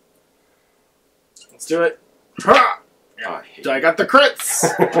 Let's do it. Ha! Yeah. I got the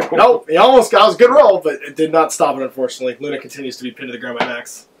crits! Nope, he almost got. It was a good roll, but it did not stop it, unfortunately. Luna continues to be pinned to the ground by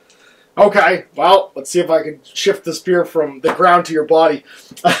Max. Okay, well, let's see if I can shift the spear from the ground to your body.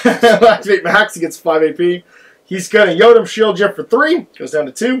 Activate Max, he gets 5 AP. He's going to Yodam shield you for 3, goes down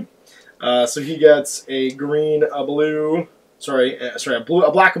to 2. So he gets a green, a blue,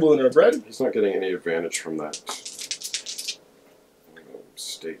 a black, a blue, and a red. He's not getting any advantage from that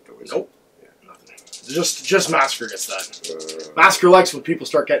state, though, is Nope. Yeah. Nothing. Just Massacre gets that. Massacre likes when people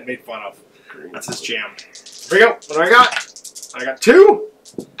start getting made fun of. Green, that's his jam. Here we go. What do I got? I got 2.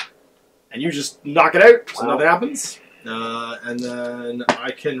 And you just knock it out, so nothing happens. And then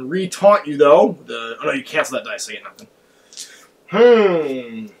I can re-taunt you, though. Oh, no, you cancel that dice, so I get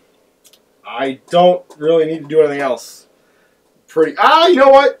nothing. I don't really need to do anything else. You know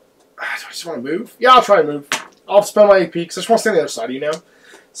what? Do I just want to move? Yeah, I'll try and move. I'll spend my AP, because I just want to stay on the other side of you now.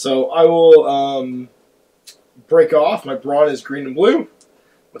 So I will break off. My brawn is green and blue.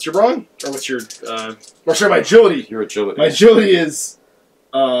 What's your brawn? Or what's your... my agility. Your agility. My agility is...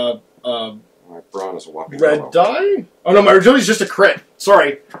 my brawn is a whopping red yellow. die? Oh no, my agility is just a crit.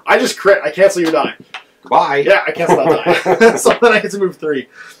 Sorry. I just crit. I cancel your die. Goodbye. Yeah, I cancel that die. So then I get to move 3.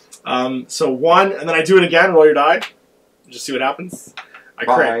 So 1, and then I do it again, roll your die. Just see what happens. I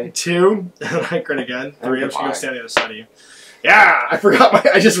crit 2, and I crit again. 3, I'm just going to stand on the other side of you. Yeah, I forgot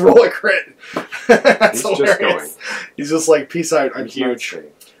I just roll a crit. That's he's hilarious. Just going. He's just like, peace out, I'm he's huge.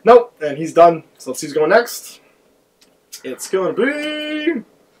 Nope, and he's done. So let's see who's going next. It's going to be...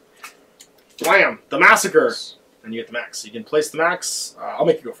 Blam! The Massacre! And you get the Max. You can place the Max. I'll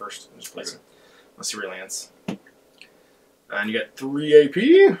make you go first. I'll just place it. Let's see where he lands. And you get 3 AP.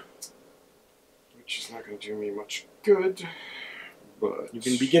 Which is not going to do me much good. But you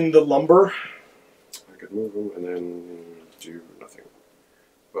can begin the lumber. I could move him and then do nothing.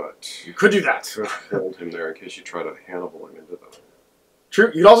 But you could do that. To hold him there in case you try to Hannibal him into the... True.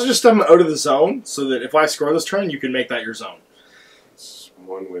 You could also just step him out of the zone so that if I score this turn, you can make that your zone. That's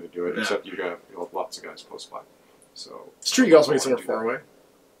one way to do it, except you have lots of guys close by. So it's true. You can also make it somewhere far away. I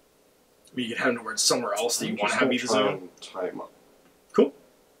mean, you can have him somewhere else that you want to have be the zone. Tie him up. Cool.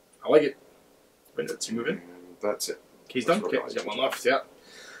 I like it. When does he move in? And that's it. He's done? Okay, he's got 1 left, yeah.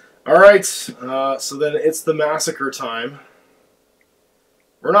 All right, so then it's the massacre time.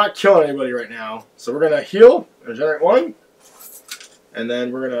 We're not killing anybody right now, so we're going to heal and generate 1. And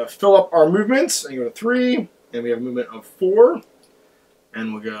then we're going to fill up our movements and go to 3. And we have a movement of 4.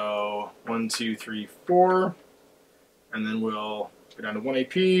 And we'll go 1, 2, 3, 4. And then we'll go down to 1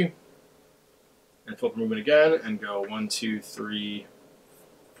 AP. And fill up our movement again and go 1, 2, 3,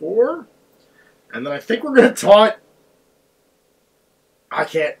 4. And then I think we're going to taunt. I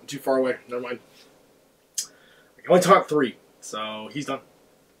can't. I'm too far away. Never mind. I can only taunt 3. So he's done.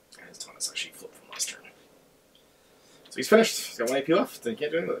 And his taunt is actually flipped from last turn. So he's finished. He's got 1 AP left. Then he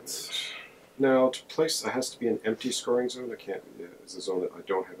can't do anything with it. Now, to place, it has to be an empty scoring zone. I can't. It's a zone that I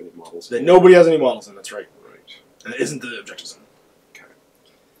don't have any models That nobody has any models in. That's right. Right. And it isn't the objective zone. Okay.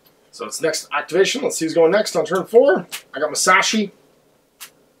 So it's next activation. Let's see who's going next on turn 4. I got Masashi.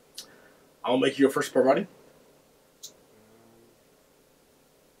 I'll make you go first, poor buddy.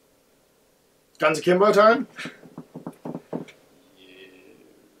 Guns Akimbo time. Yeah.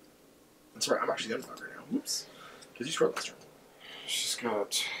 That's right. I'm actually the underdog right now. Oops. Because you scored last turn. She's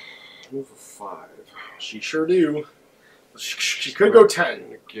got move of 5. She sure do. She could go 10. I'm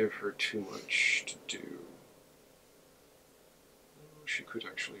going to give her too much to do. She could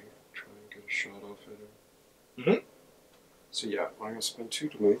actually try and get a shot off at her. Mm-hmm. So yeah, I'm going to spend 2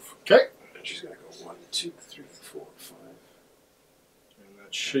 to move. Okay. And she's going to go 1, 2, 3, 4, 5. And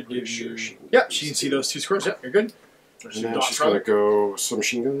that should give you... She she can see those 2 scores. Yep, you're good. And then she's going to go some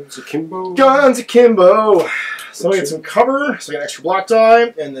machine guns akimbo. Guns Akimbo! So I get some cover, so I get an extra black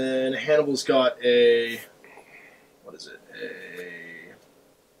die, and then Hannibal's got a... What is it? A...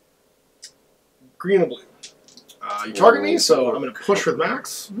 Green and blue. You target me, so I'm going to push with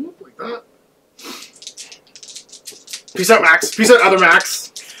Max. Like that. Peace out, Max. Peace out, other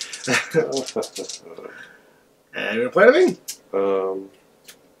Max. And you going to play anything?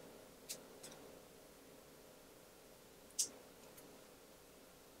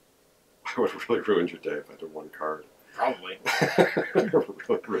 I would have really ruined your day if I did 1 card. Probably. I would have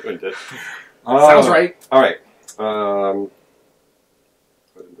really ruined it. Sounds right. All right. But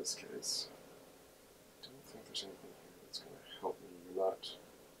in this case, I don't think there's anything here that's going to help me. You're not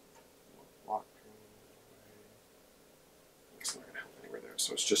blocking away. It's not going to help anywhere there.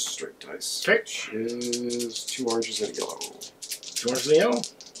 So it's just straight dice. Okay. Which is 2 oranges and a yellow. 2 oranges and a yellow.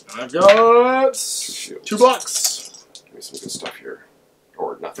 I've got 2 blocks. Give me some good stuff here.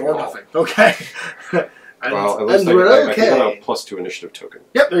 Or nothing. Or nothing. Okay. Well, at least I can get a +2 initiative token.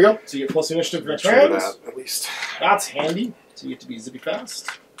 Yep, there you go. So you get +2 initiative for next round. That, at least. That's handy. So you get to be zippy fast.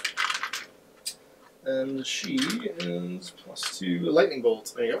 And she is +2 lightning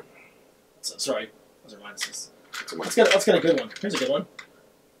bolt. There you go. So, sorry, those are minuses. Let's get a good one. Here's a good one.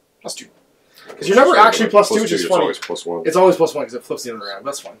 +2. Because you're never actually +2, which is funny. It's always +1. It's always +1 because it flips the other round.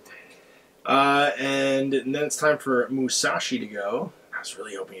 That's fun. And then it's time for Musashi to go. I was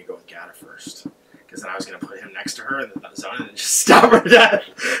really hoping you'd go with Gata first. Because then I was going to put him next to her in the zone and just stop her death.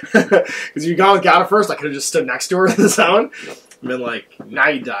 Because if you gone with Gata first, I could have just stood next to her in the zone. And been like, now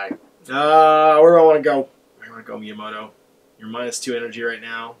you die. Where do I want to go? Where do I want to go, Miyamoto? You're -2 energy right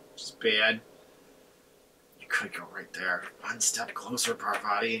now, which is bad. You could go right there. 1 step closer,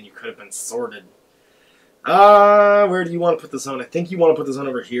 Parvati, and you could have been sorted. Where do you want to put the zone? I think you want to put the zone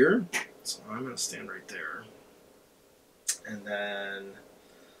over here. So I'm going to stand right there. And then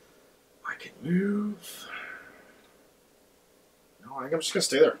I can move. No, I think I'm just going to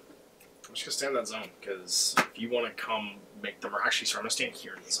stay there. I'm just going to stay in that zone. Because if you want to come make them... Actually, sorry, I'm going to stand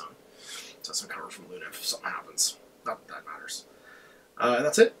here in the zone. So some cover from Luna if something happens. Not that that matters. And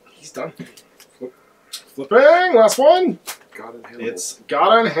that's it. He's done. Flipping! Last one! Gata and Hannibal. It's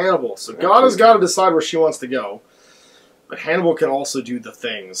Gata and Hannibal. So Gata's got to decide where she wants to go. But Hannibal can also do the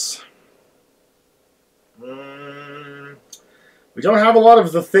things. We don't have a lot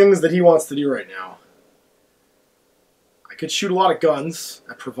of the things that he wants to do right now. I could shoot a lot of guns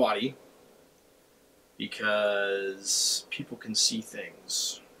at Pravati. Because people can see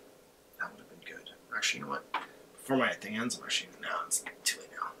things. That would have been good. Actually, you know what? Before my thing ends, I'm actually... No, it's too late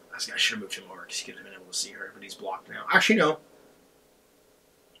now. I should have moved him over because he could have been able to see her, but he's blocked now. Actually, no.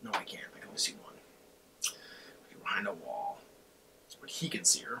 No, I can't. I can only see 1. Behind a wall. But he can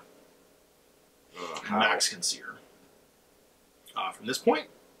see her. Max can see her. From this point,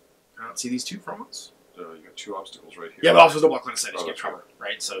 I don't see these 2 from us. You got 2 obstacles right here. Yeah, but also the block line of sight is get okay. cover,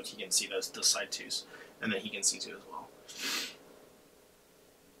 right? So he can see those side 2s. And then he can see 2 as well.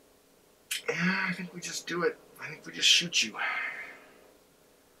 Yeah, I think we just do it. I think we just shoot you.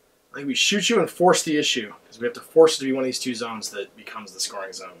 I think we shoot you and force the issue. Because we have to force it to be one of these 2 zones that becomes the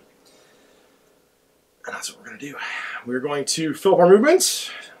scoring zone. And that's what we're going to do. We're going to fill up our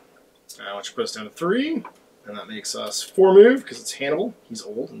movements. which puts us down to 3. And that makes us 4 move, because it's Hannibal. He's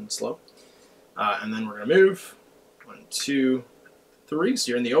old and slow. And then we're going to move. 1, 2, 3. So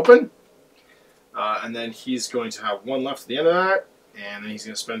you're in the open. And then he's going to have 1 left at the end of that. And then he's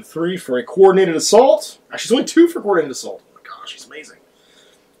going to spend 3 for a coordinated assault. Actually, it's only 2 for coordinated assault. Oh my gosh, he's amazing.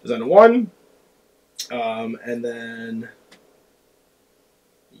 Goes down to 1. And then...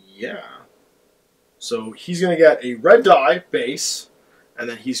 yeah. So he's going to get a red die base. And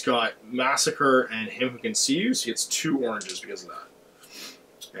then he's got Massacre and Him Who Can See You. So he gets 2 oranges because of that.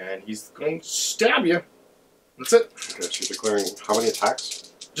 And he's going to stab you. That's it. Okay, so you're declaring how many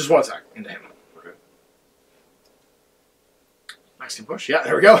attacks? Just 1 attack into him. Okay. Max can push. Yeah,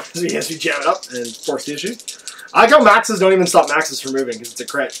 there we go. So he has to jam it up and force the issue. I like how maxes don't even stop maxes from moving because it's a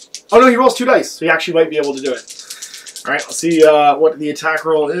crit. Oh no, he rolls 2 dice. So he actually might be able to do it. Alright, let's see what the attack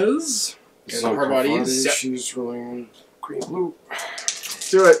roll is. So her bodies. Yep. She's rolling green-blue.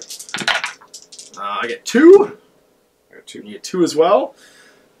 Let's do it. I get 2. I got 2. You get 2 as well.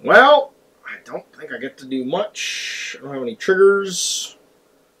 Well, I don't think I get to do much. I don't have any triggers.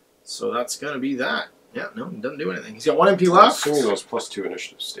 So that's going to be that. Yeah, no, he doesn't do anything. He's got 1 MP left. Assuming those +2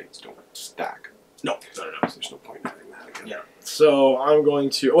 initiative states don't stack. No. So there's no point in doing that again. Yeah. So I'm going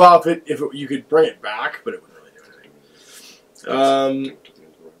to... well, if you could bring it back, but it wouldn't really do anything.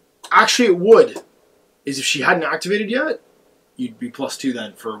 Actually, it would. Is if she hadn't activated yet, you'd be +2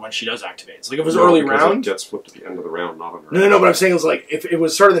 then for when she does activate. So like if it was early round... it gets flipped at the end of the round, not on her. No, but I'm saying it was like, if it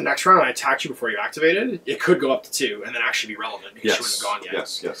was started the next round and I attacked you before you activated, it could go up to 2 and then actually be relevant because she wouldn't have gone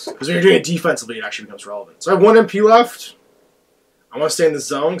yet. Yes. Because when you're doing it defensively, it actually becomes relevant. So I have 1 MP left. I want to stay in this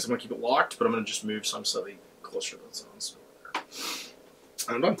zone because I'm going to keep it locked, but I'm going to just move so I'm slightly closer to the zones.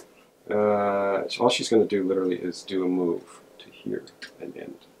 And I'm done. So all she's going to do literally is do a move to here and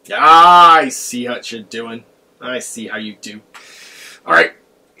end. Ah, I see what you're doing. I see how you do. Alright,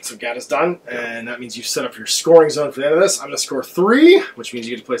 so Gata's done, and that means you set up your scoring zone for the end of this. I'm going to score 3, which means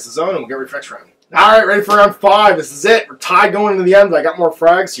you get to place the zone, and we'll get ready for next round. Alright, ready for round 5. This is it. We're tied going into the end, but I got more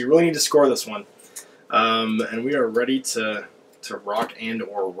frags, so you really need to score this one. And we are ready to rock and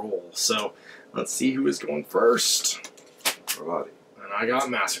or roll. So, let's see who is going first. Alrighty. And I got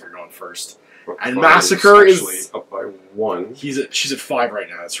Massacre going first. But And Massacre is up by 1. She's at 5 right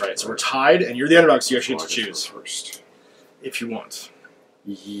now, that's right. So we're tied, and you're the underdog, so you actually get to choose. First. If you want.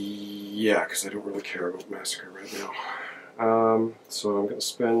 Yeah, because I don't really care about Massacre right now. So I'm going to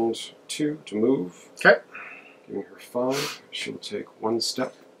spend 2 to move. Okay. Giving her 5. She'll take 1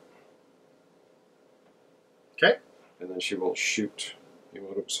 step. Okay. And then she will shoot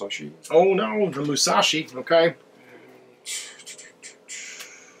Yamato Musashi. Oh no, the Musashi. Okay.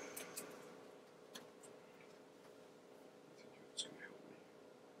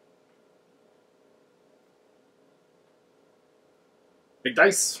 Big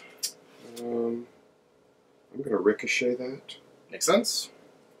dice. I'm going to ricochet that. Makes sense.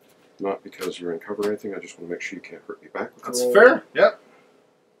 Not because you're in cover or anything, I just want to make sure you can't hurt me back with the That's roll. fair. Yep.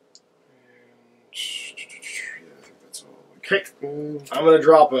 Yeah, I think that's all. Okay. I'm going to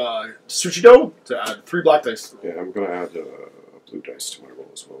drop Tsuchido to add 3 black dice. Yeah, I'm going to add a blue dice to my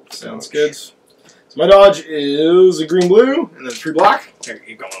roll as well. Sounds good. So my dodge is a green-blue, and then 3 black. Okay,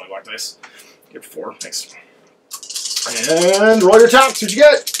 keep going on my black dice. Get 4. Thanks. And roll your attack. See what you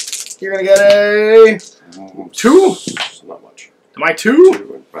get. You're going to get a 2. Not much. Am I 2?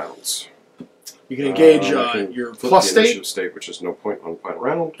 2 and bounce. You can engage your plus the state. Initiative state, which is no point on final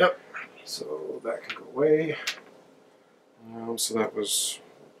round. Yep. So that can go away. So that was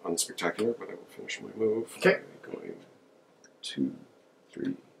unspectacular, but I will finish my move. Okay. By going 2,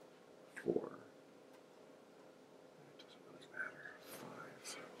 3, 4. It doesn't really matter.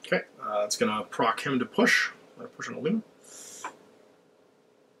 5. Okay. It's going to proc him to push. Push on a limb.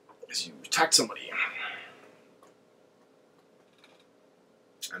 As you attack somebody.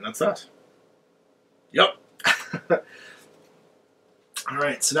 And that's that. Yep.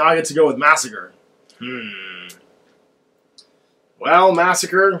 Alright, so now I get to go with Massacre. Well,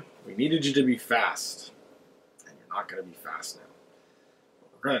 Massacre, we needed you to be fast. And you're not going to be fast now.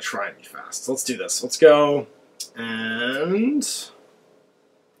 We're going to try and be fast. So let's do this. Let's go. And...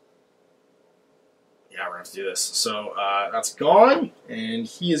 yeah, we're going to have to do this. So that's gone. And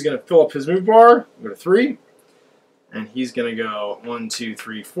he is going to fill up his move bar. Go to 3. And he's going to go 1, 2,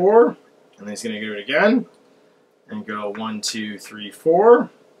 3, 4. And then he's going to do it again. And go 1, 2, 3, 4. And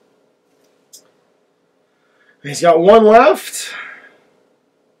he's got 1 left.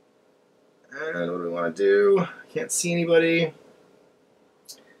 And what do we want to do? Can't see anybody.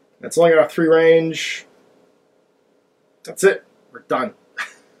 That's only got a 3 range. That's it. We're done.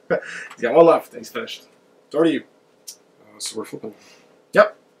 He's got 1 left. And he's finished. It's over to you. So we're flipping.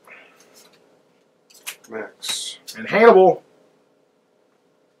 Yep. Max. And Hannibal.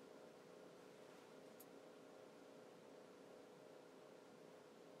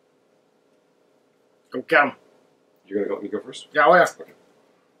 Go get him. You're going to let me go first? Yeah, oh yeah. Okay.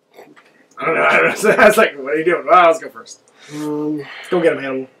 I don't know. I was like, what are you doing? Well, let's go first. Let's go get him,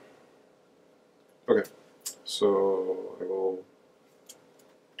 Hannibal. Okay. So I will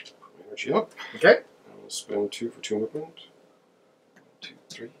put my energy up. Okay. I will spend 2 for 2 movement. 1, 2,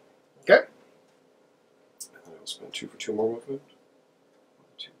 3. Okay. And then I will spend 2 for 2 more movement. 1,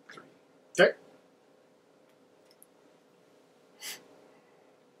 2, 3. Okay.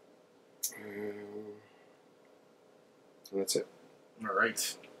 And that's it. All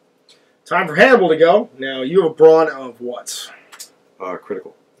right. Time for Hannibal to go. Now, you have a brawn of what?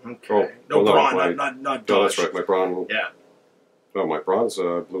 Critical. Okay. Oh, no well, brawn, no, not no, dodge. that's right. My brawn will... Yeah. Oh, my brawn's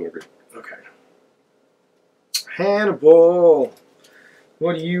blue and green. Okay. Hannibal.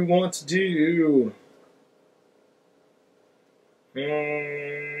 What do you want to do?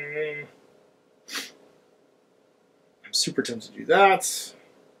 I'm super tempted to do that.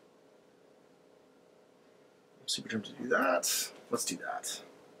 I'm super tempted to do that. Let's do that.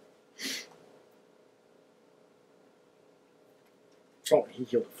 Oh, he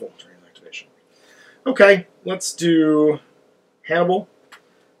healed at full during activation. Okay, let's do Hannibal.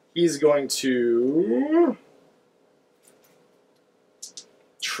 He's going to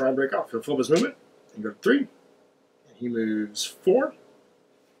try and break off. He'll fill up his movement and go to 3. And he moves 4. And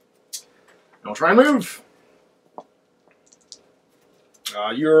I'll try and move.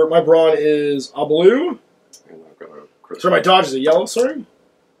 My brawn is a blue. And I've got a critical. Sorry, my dodge is a yellow, sorry.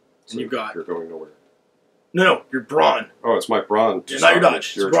 So And you've got... You're going nowhere. No, your brawn. Oh, it's my brawn. Yeah, not your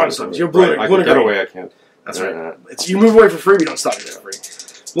dodge. It's brawn stuff. You're blue. I can get away, I can't. That's right. It's, you move away for free, but you don't stop you for free.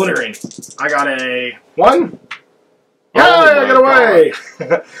 Blue and green. I got a 1. Yeah, I got away!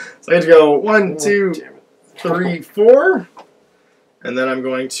 So I have to go 1, 2, 3, 4. And then I'm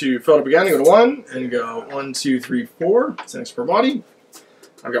going to fill it up again and go to 1. And go 1, 2, 3, 4. It's an extra per body.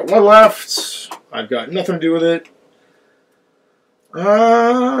 I've got 1 left. I've got nothing to do with it. I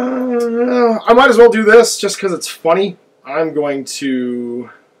might as well do this just because it's funny. I'm going to...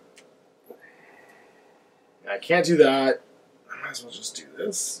 I can't do that. I might as well just do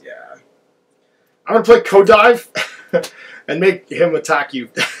this. Yeah. I'm going to play Code Dive and make him attack you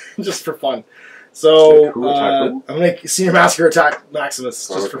just for fun. So, I'm going to make Senor Massacre attack Maximus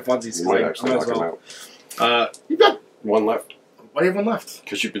just for funsies. You might actually knock him out. You've got 1 left. Why do you have 1 left?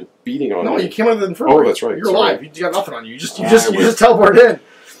 Because you've been beating on me. No, you came out of the infirmary. Oh, that's right. You're alive. You got nothing on you. You just teleported in.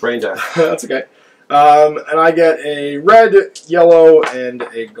 Brain death. That's okay. And I get a red, yellow, and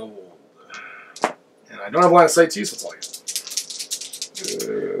a gold. And I don't have line of sight to you, so that's all I get.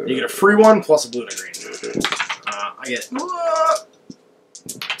 You get a free 1 plus a blue and a green. I get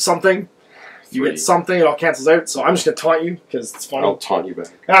something. You get something, it all cancels out. So I'm just going to taunt you because it's funny. I'll taunt you back.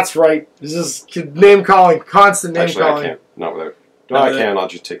 That's right. This is name calling, constant name Actually, calling. I can't. Not without. No, I can. I'll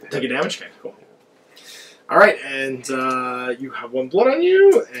just take the hit. Take a damage? Okay, cool. Alright, and you have 1 blood on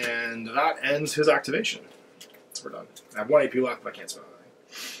you, and that ends his activation. So we're done. I have 1 AP left, but I can't spend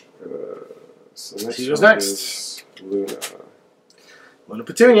anything. So next He goes one next. is Luna. Luna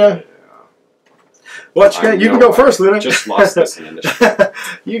Petunia. Yeah. Well, you can go first, Luna. Just lost this in initiative.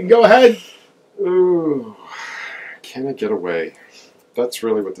 You can go ahead. Ooh. Can I get away? That's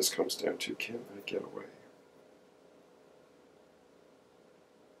really what this comes down to. Can I get away?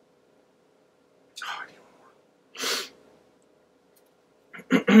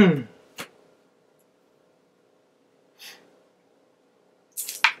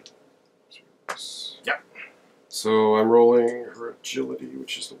 Yeah. So I'm rolling her agility,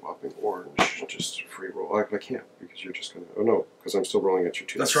 which is the whopping orange. Just free roll. I can't because you're just gonna. Oh no, because I'm still rolling at your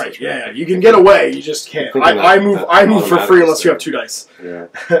 2 That's dice. right. Yeah, you can get away. You just can't. I move for free unless you have 2 dice. Yeah.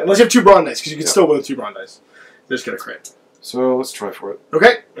 Unless you have 2 brawn dice, because you can still with 2 brawn dice. Just get a crit. So let's try for it.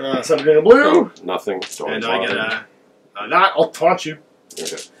 Okay. 7 green and blue. No, nothing. Don't And I get that. I'll taunt you.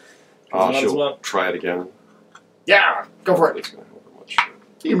 Okay. Might as She'll well. try it again. Yeah, go for it. It's gonna help her much.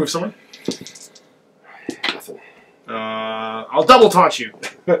 You can move someone. Nothing. I'll double taunt you.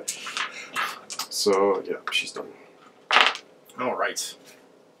 So yeah, she's done. All right.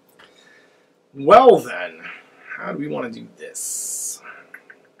 Well then, how do we want to do this?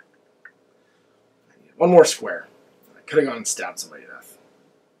 I need 1 more square. I could have gone and stabbed somebody to death.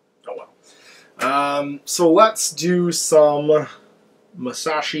 Oh well. So let's do some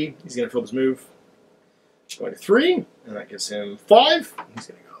Masashi. He's going to fill his move. Going to 3, and that gives him 5. He's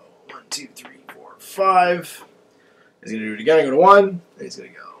going to go 1, 2, 3, 4, 5. He's going to do it again and go to 1. And he's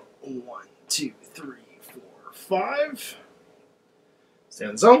going to go 1, 2, 3, 4, 5. Stay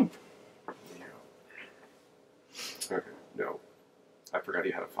on the zone. Okay, no. I forgot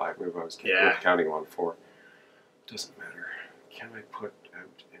he had a 5 move. I was counting him on 4. Doesn't matter. Can I put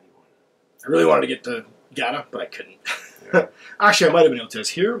out anyone? I really wanted to get to Gata, but I couldn't. Yeah. Actually, I might have been able to. It's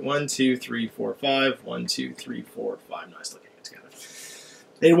here. 1, 2, 3, 4, 5. 1, 2, 3, 4, 5. Nice looking it together.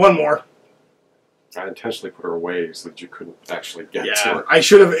 Need one more. I intentionally put her away so that you couldn't actually get to her. I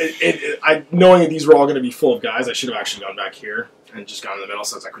should have. Knowing that these were all going to be full of guys, I should have actually gone back here and just gone in the middle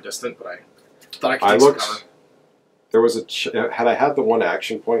so it's equidistant. But I thought I could take some cover. There was had I had the 1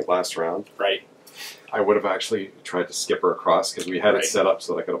 action point last round, right, I would have actually tried to skip her across because we had it set up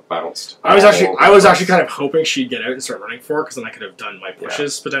so that I could have bounced. I was actually kind of hoping she'd get out and start running for it because then I could have done my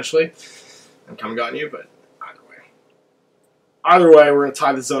pushes potentially and come and gotten you. But either way, we're gonna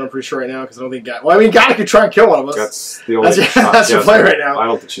tie the zone. I'm pretty sure right now because I don't think Gata. Well, I mean, Gata could try and kill one of us. That's the only. That's your play right now. I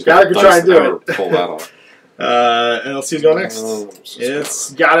don't think she's Gata could try and do it. Pull that off. And let's see who's going next.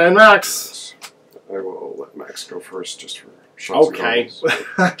 It's Gata and Max. I will let Max go first just for shots. Okay,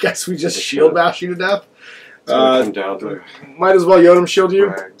 I guess we just shield bash you to death. Come down to might as well Yodam shield you.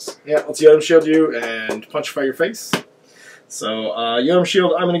 Rags. Yeah, let's Yodam shield you and punctify your face. So Yodam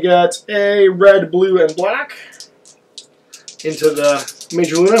shield. I'm gonna get a red, blue, and black into the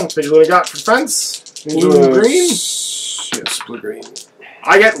Major Luna. What's Major Luna got for defense? Blue and green. Yes, blue green.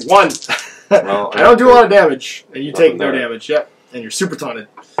 I get 1. Well, I don't do a lot of damage, and you take no damage. Yep, and you're super taunted.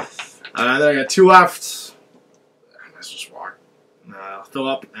 Then I got 2 left. Let's just walk. Fill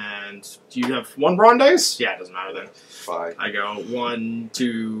up, and do you have 1 brawn dice? Yeah, it doesn't matter then. 5. I go 1,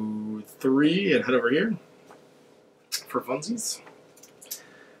 2, 3, and head over here for funsies.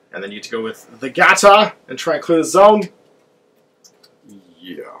 And then you get to go with the Gata and try and clear the zone.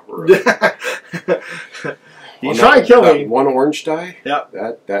 Yeah, right. You try and kill me. 1 orange die? Yep.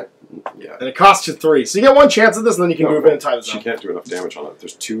 Yeah. And it costs you 3. So you get 1 chance at this, and then you can move in and tie the zone. She can't do enough damage on it.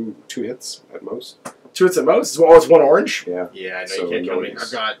 There's two hits at most. 2 hits at most? Oh, it's 1 orange? Yeah. Yeah, I know you can't kill me.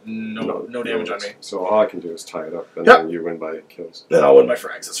 I've got no damage on me. So all I can do is tie it up, and then you win by kills. Then I'll win by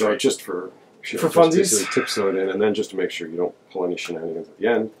frags. That's right. Just for funsies? Tiptoe it in, and then just to make sure you don't pull any shenanigans at the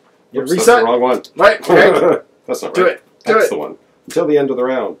end. Oops, reset. That's the wrong one. Right. Okay. That's not right. Do it. That's the one. Until the end of the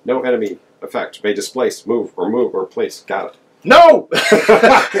round, no enemy effect may displace, move, or place. Got it. No!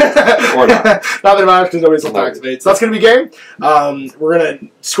 Or not. Not that it matters because nobody's left activate. So that's going to be game. We're going to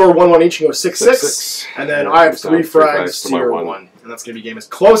score 1-1 each and go 6-6. And then I have 3 frags to your 1. And that's going to be a game as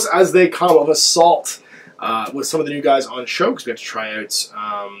close as they come of Assault with some of the new guys on show because we have to try out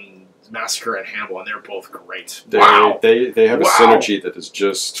Massacre and Hannibal, and they're both great. They have a synergy that is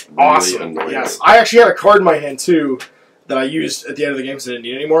just really awesome. Annoying. Yes, I actually had a card in my hand too that I used at the end of the game because I didn't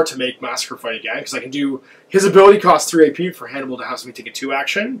need anymore to make Massacre fight again because I can do his ability costs 3 AP for Hannibal to have somebody take a 2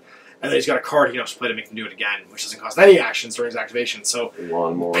 action, and then he's got a card he can also play to make him do it again, which doesn't cost any actions during his activation. So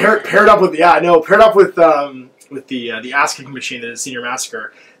paired up with the ass kicking machine that is Senor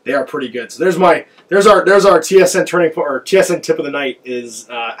Massacre, they are pretty good. So there's our TSN turning point, or TSN tip of the night is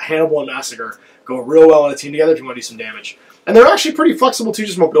Hannibal and Massacre go real well on a team together if you want to do some damage. And they're actually pretty flexible too,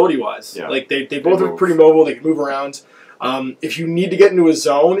 just mobility wise. Yeah. Like they both are pretty mobile. They can move around. If you need to get into a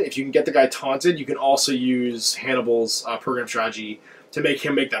zone, if you can get the guy taunted, you can also use Hannibal's program strategy to make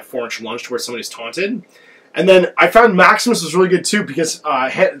him make that 4-inch lunge to where somebody's taunted. And then I found Maximus was really good too because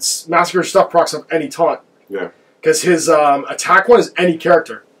Massacre stuff procs up any taunt. Yeah. Because his attack one is any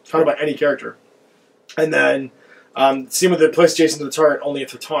character. Taunted by any character. And then same with the place Jason to the target only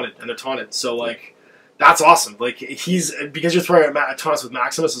if they're taunted, and they're taunted. So like that's awesome. Like because you're throwing out taunts with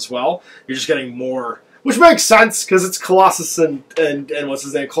Maximus as well, you're just getting more. Which makes sense, because it's Colossus and what's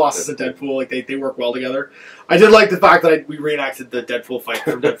his name? Colossus and Deadpool. Like, they work well together. I did like the fact that we reenacted the Deadpool fight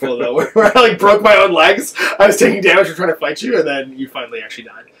from Deadpool, though, where I, like, broke my own legs. I was taking damage from trying to fight you, and then you finally actually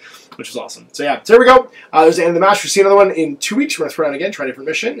died, which was awesome. So, yeah, so here we go. There's the end of the match. We'll see another one in 2 weeks. We're going to throw it out again, try a different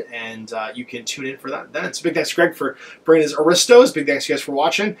mission, and you can tune in for that then. So, big thanks to Greg for bringing his Aristos. Big thanks to you guys for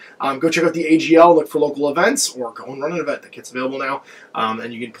watching. Go check out the AGL, look for local events, or go and run an event. The kit's available now,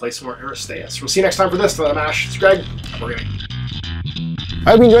 and you can play some more ARISTEIA. So, we'll see you next time for this. Another MASH. It's Greg. We're going to...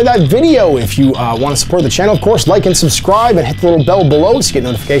 I hope you enjoyed that video. If you want to support the channel, of course, like and subscribe and hit the little bell below to get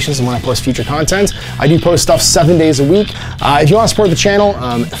notifications when I post future content. I do post stuff 7 days a week. If you want to support the channel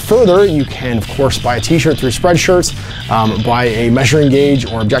further, you can, of course, buy a t-shirt through Spreadshirts, buy a measuring gauge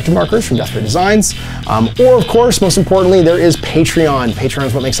or objective markers from Death Ray Designs, or, of course, most importantly, there is Patreon. Patreon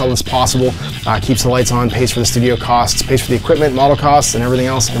is what makes all this possible, keeps the lights on, pays for the studio costs, pays for the equipment, model costs, and everything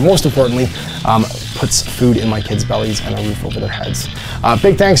else, and most importantly, puts food in my kids' bellies and a roof over their heads.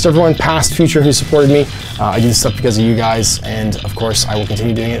 Big thanks to everyone, past, future, who supported me. I do this stuff because of you guys, and of course, I will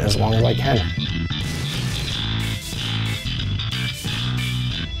continue doing it as long as I can.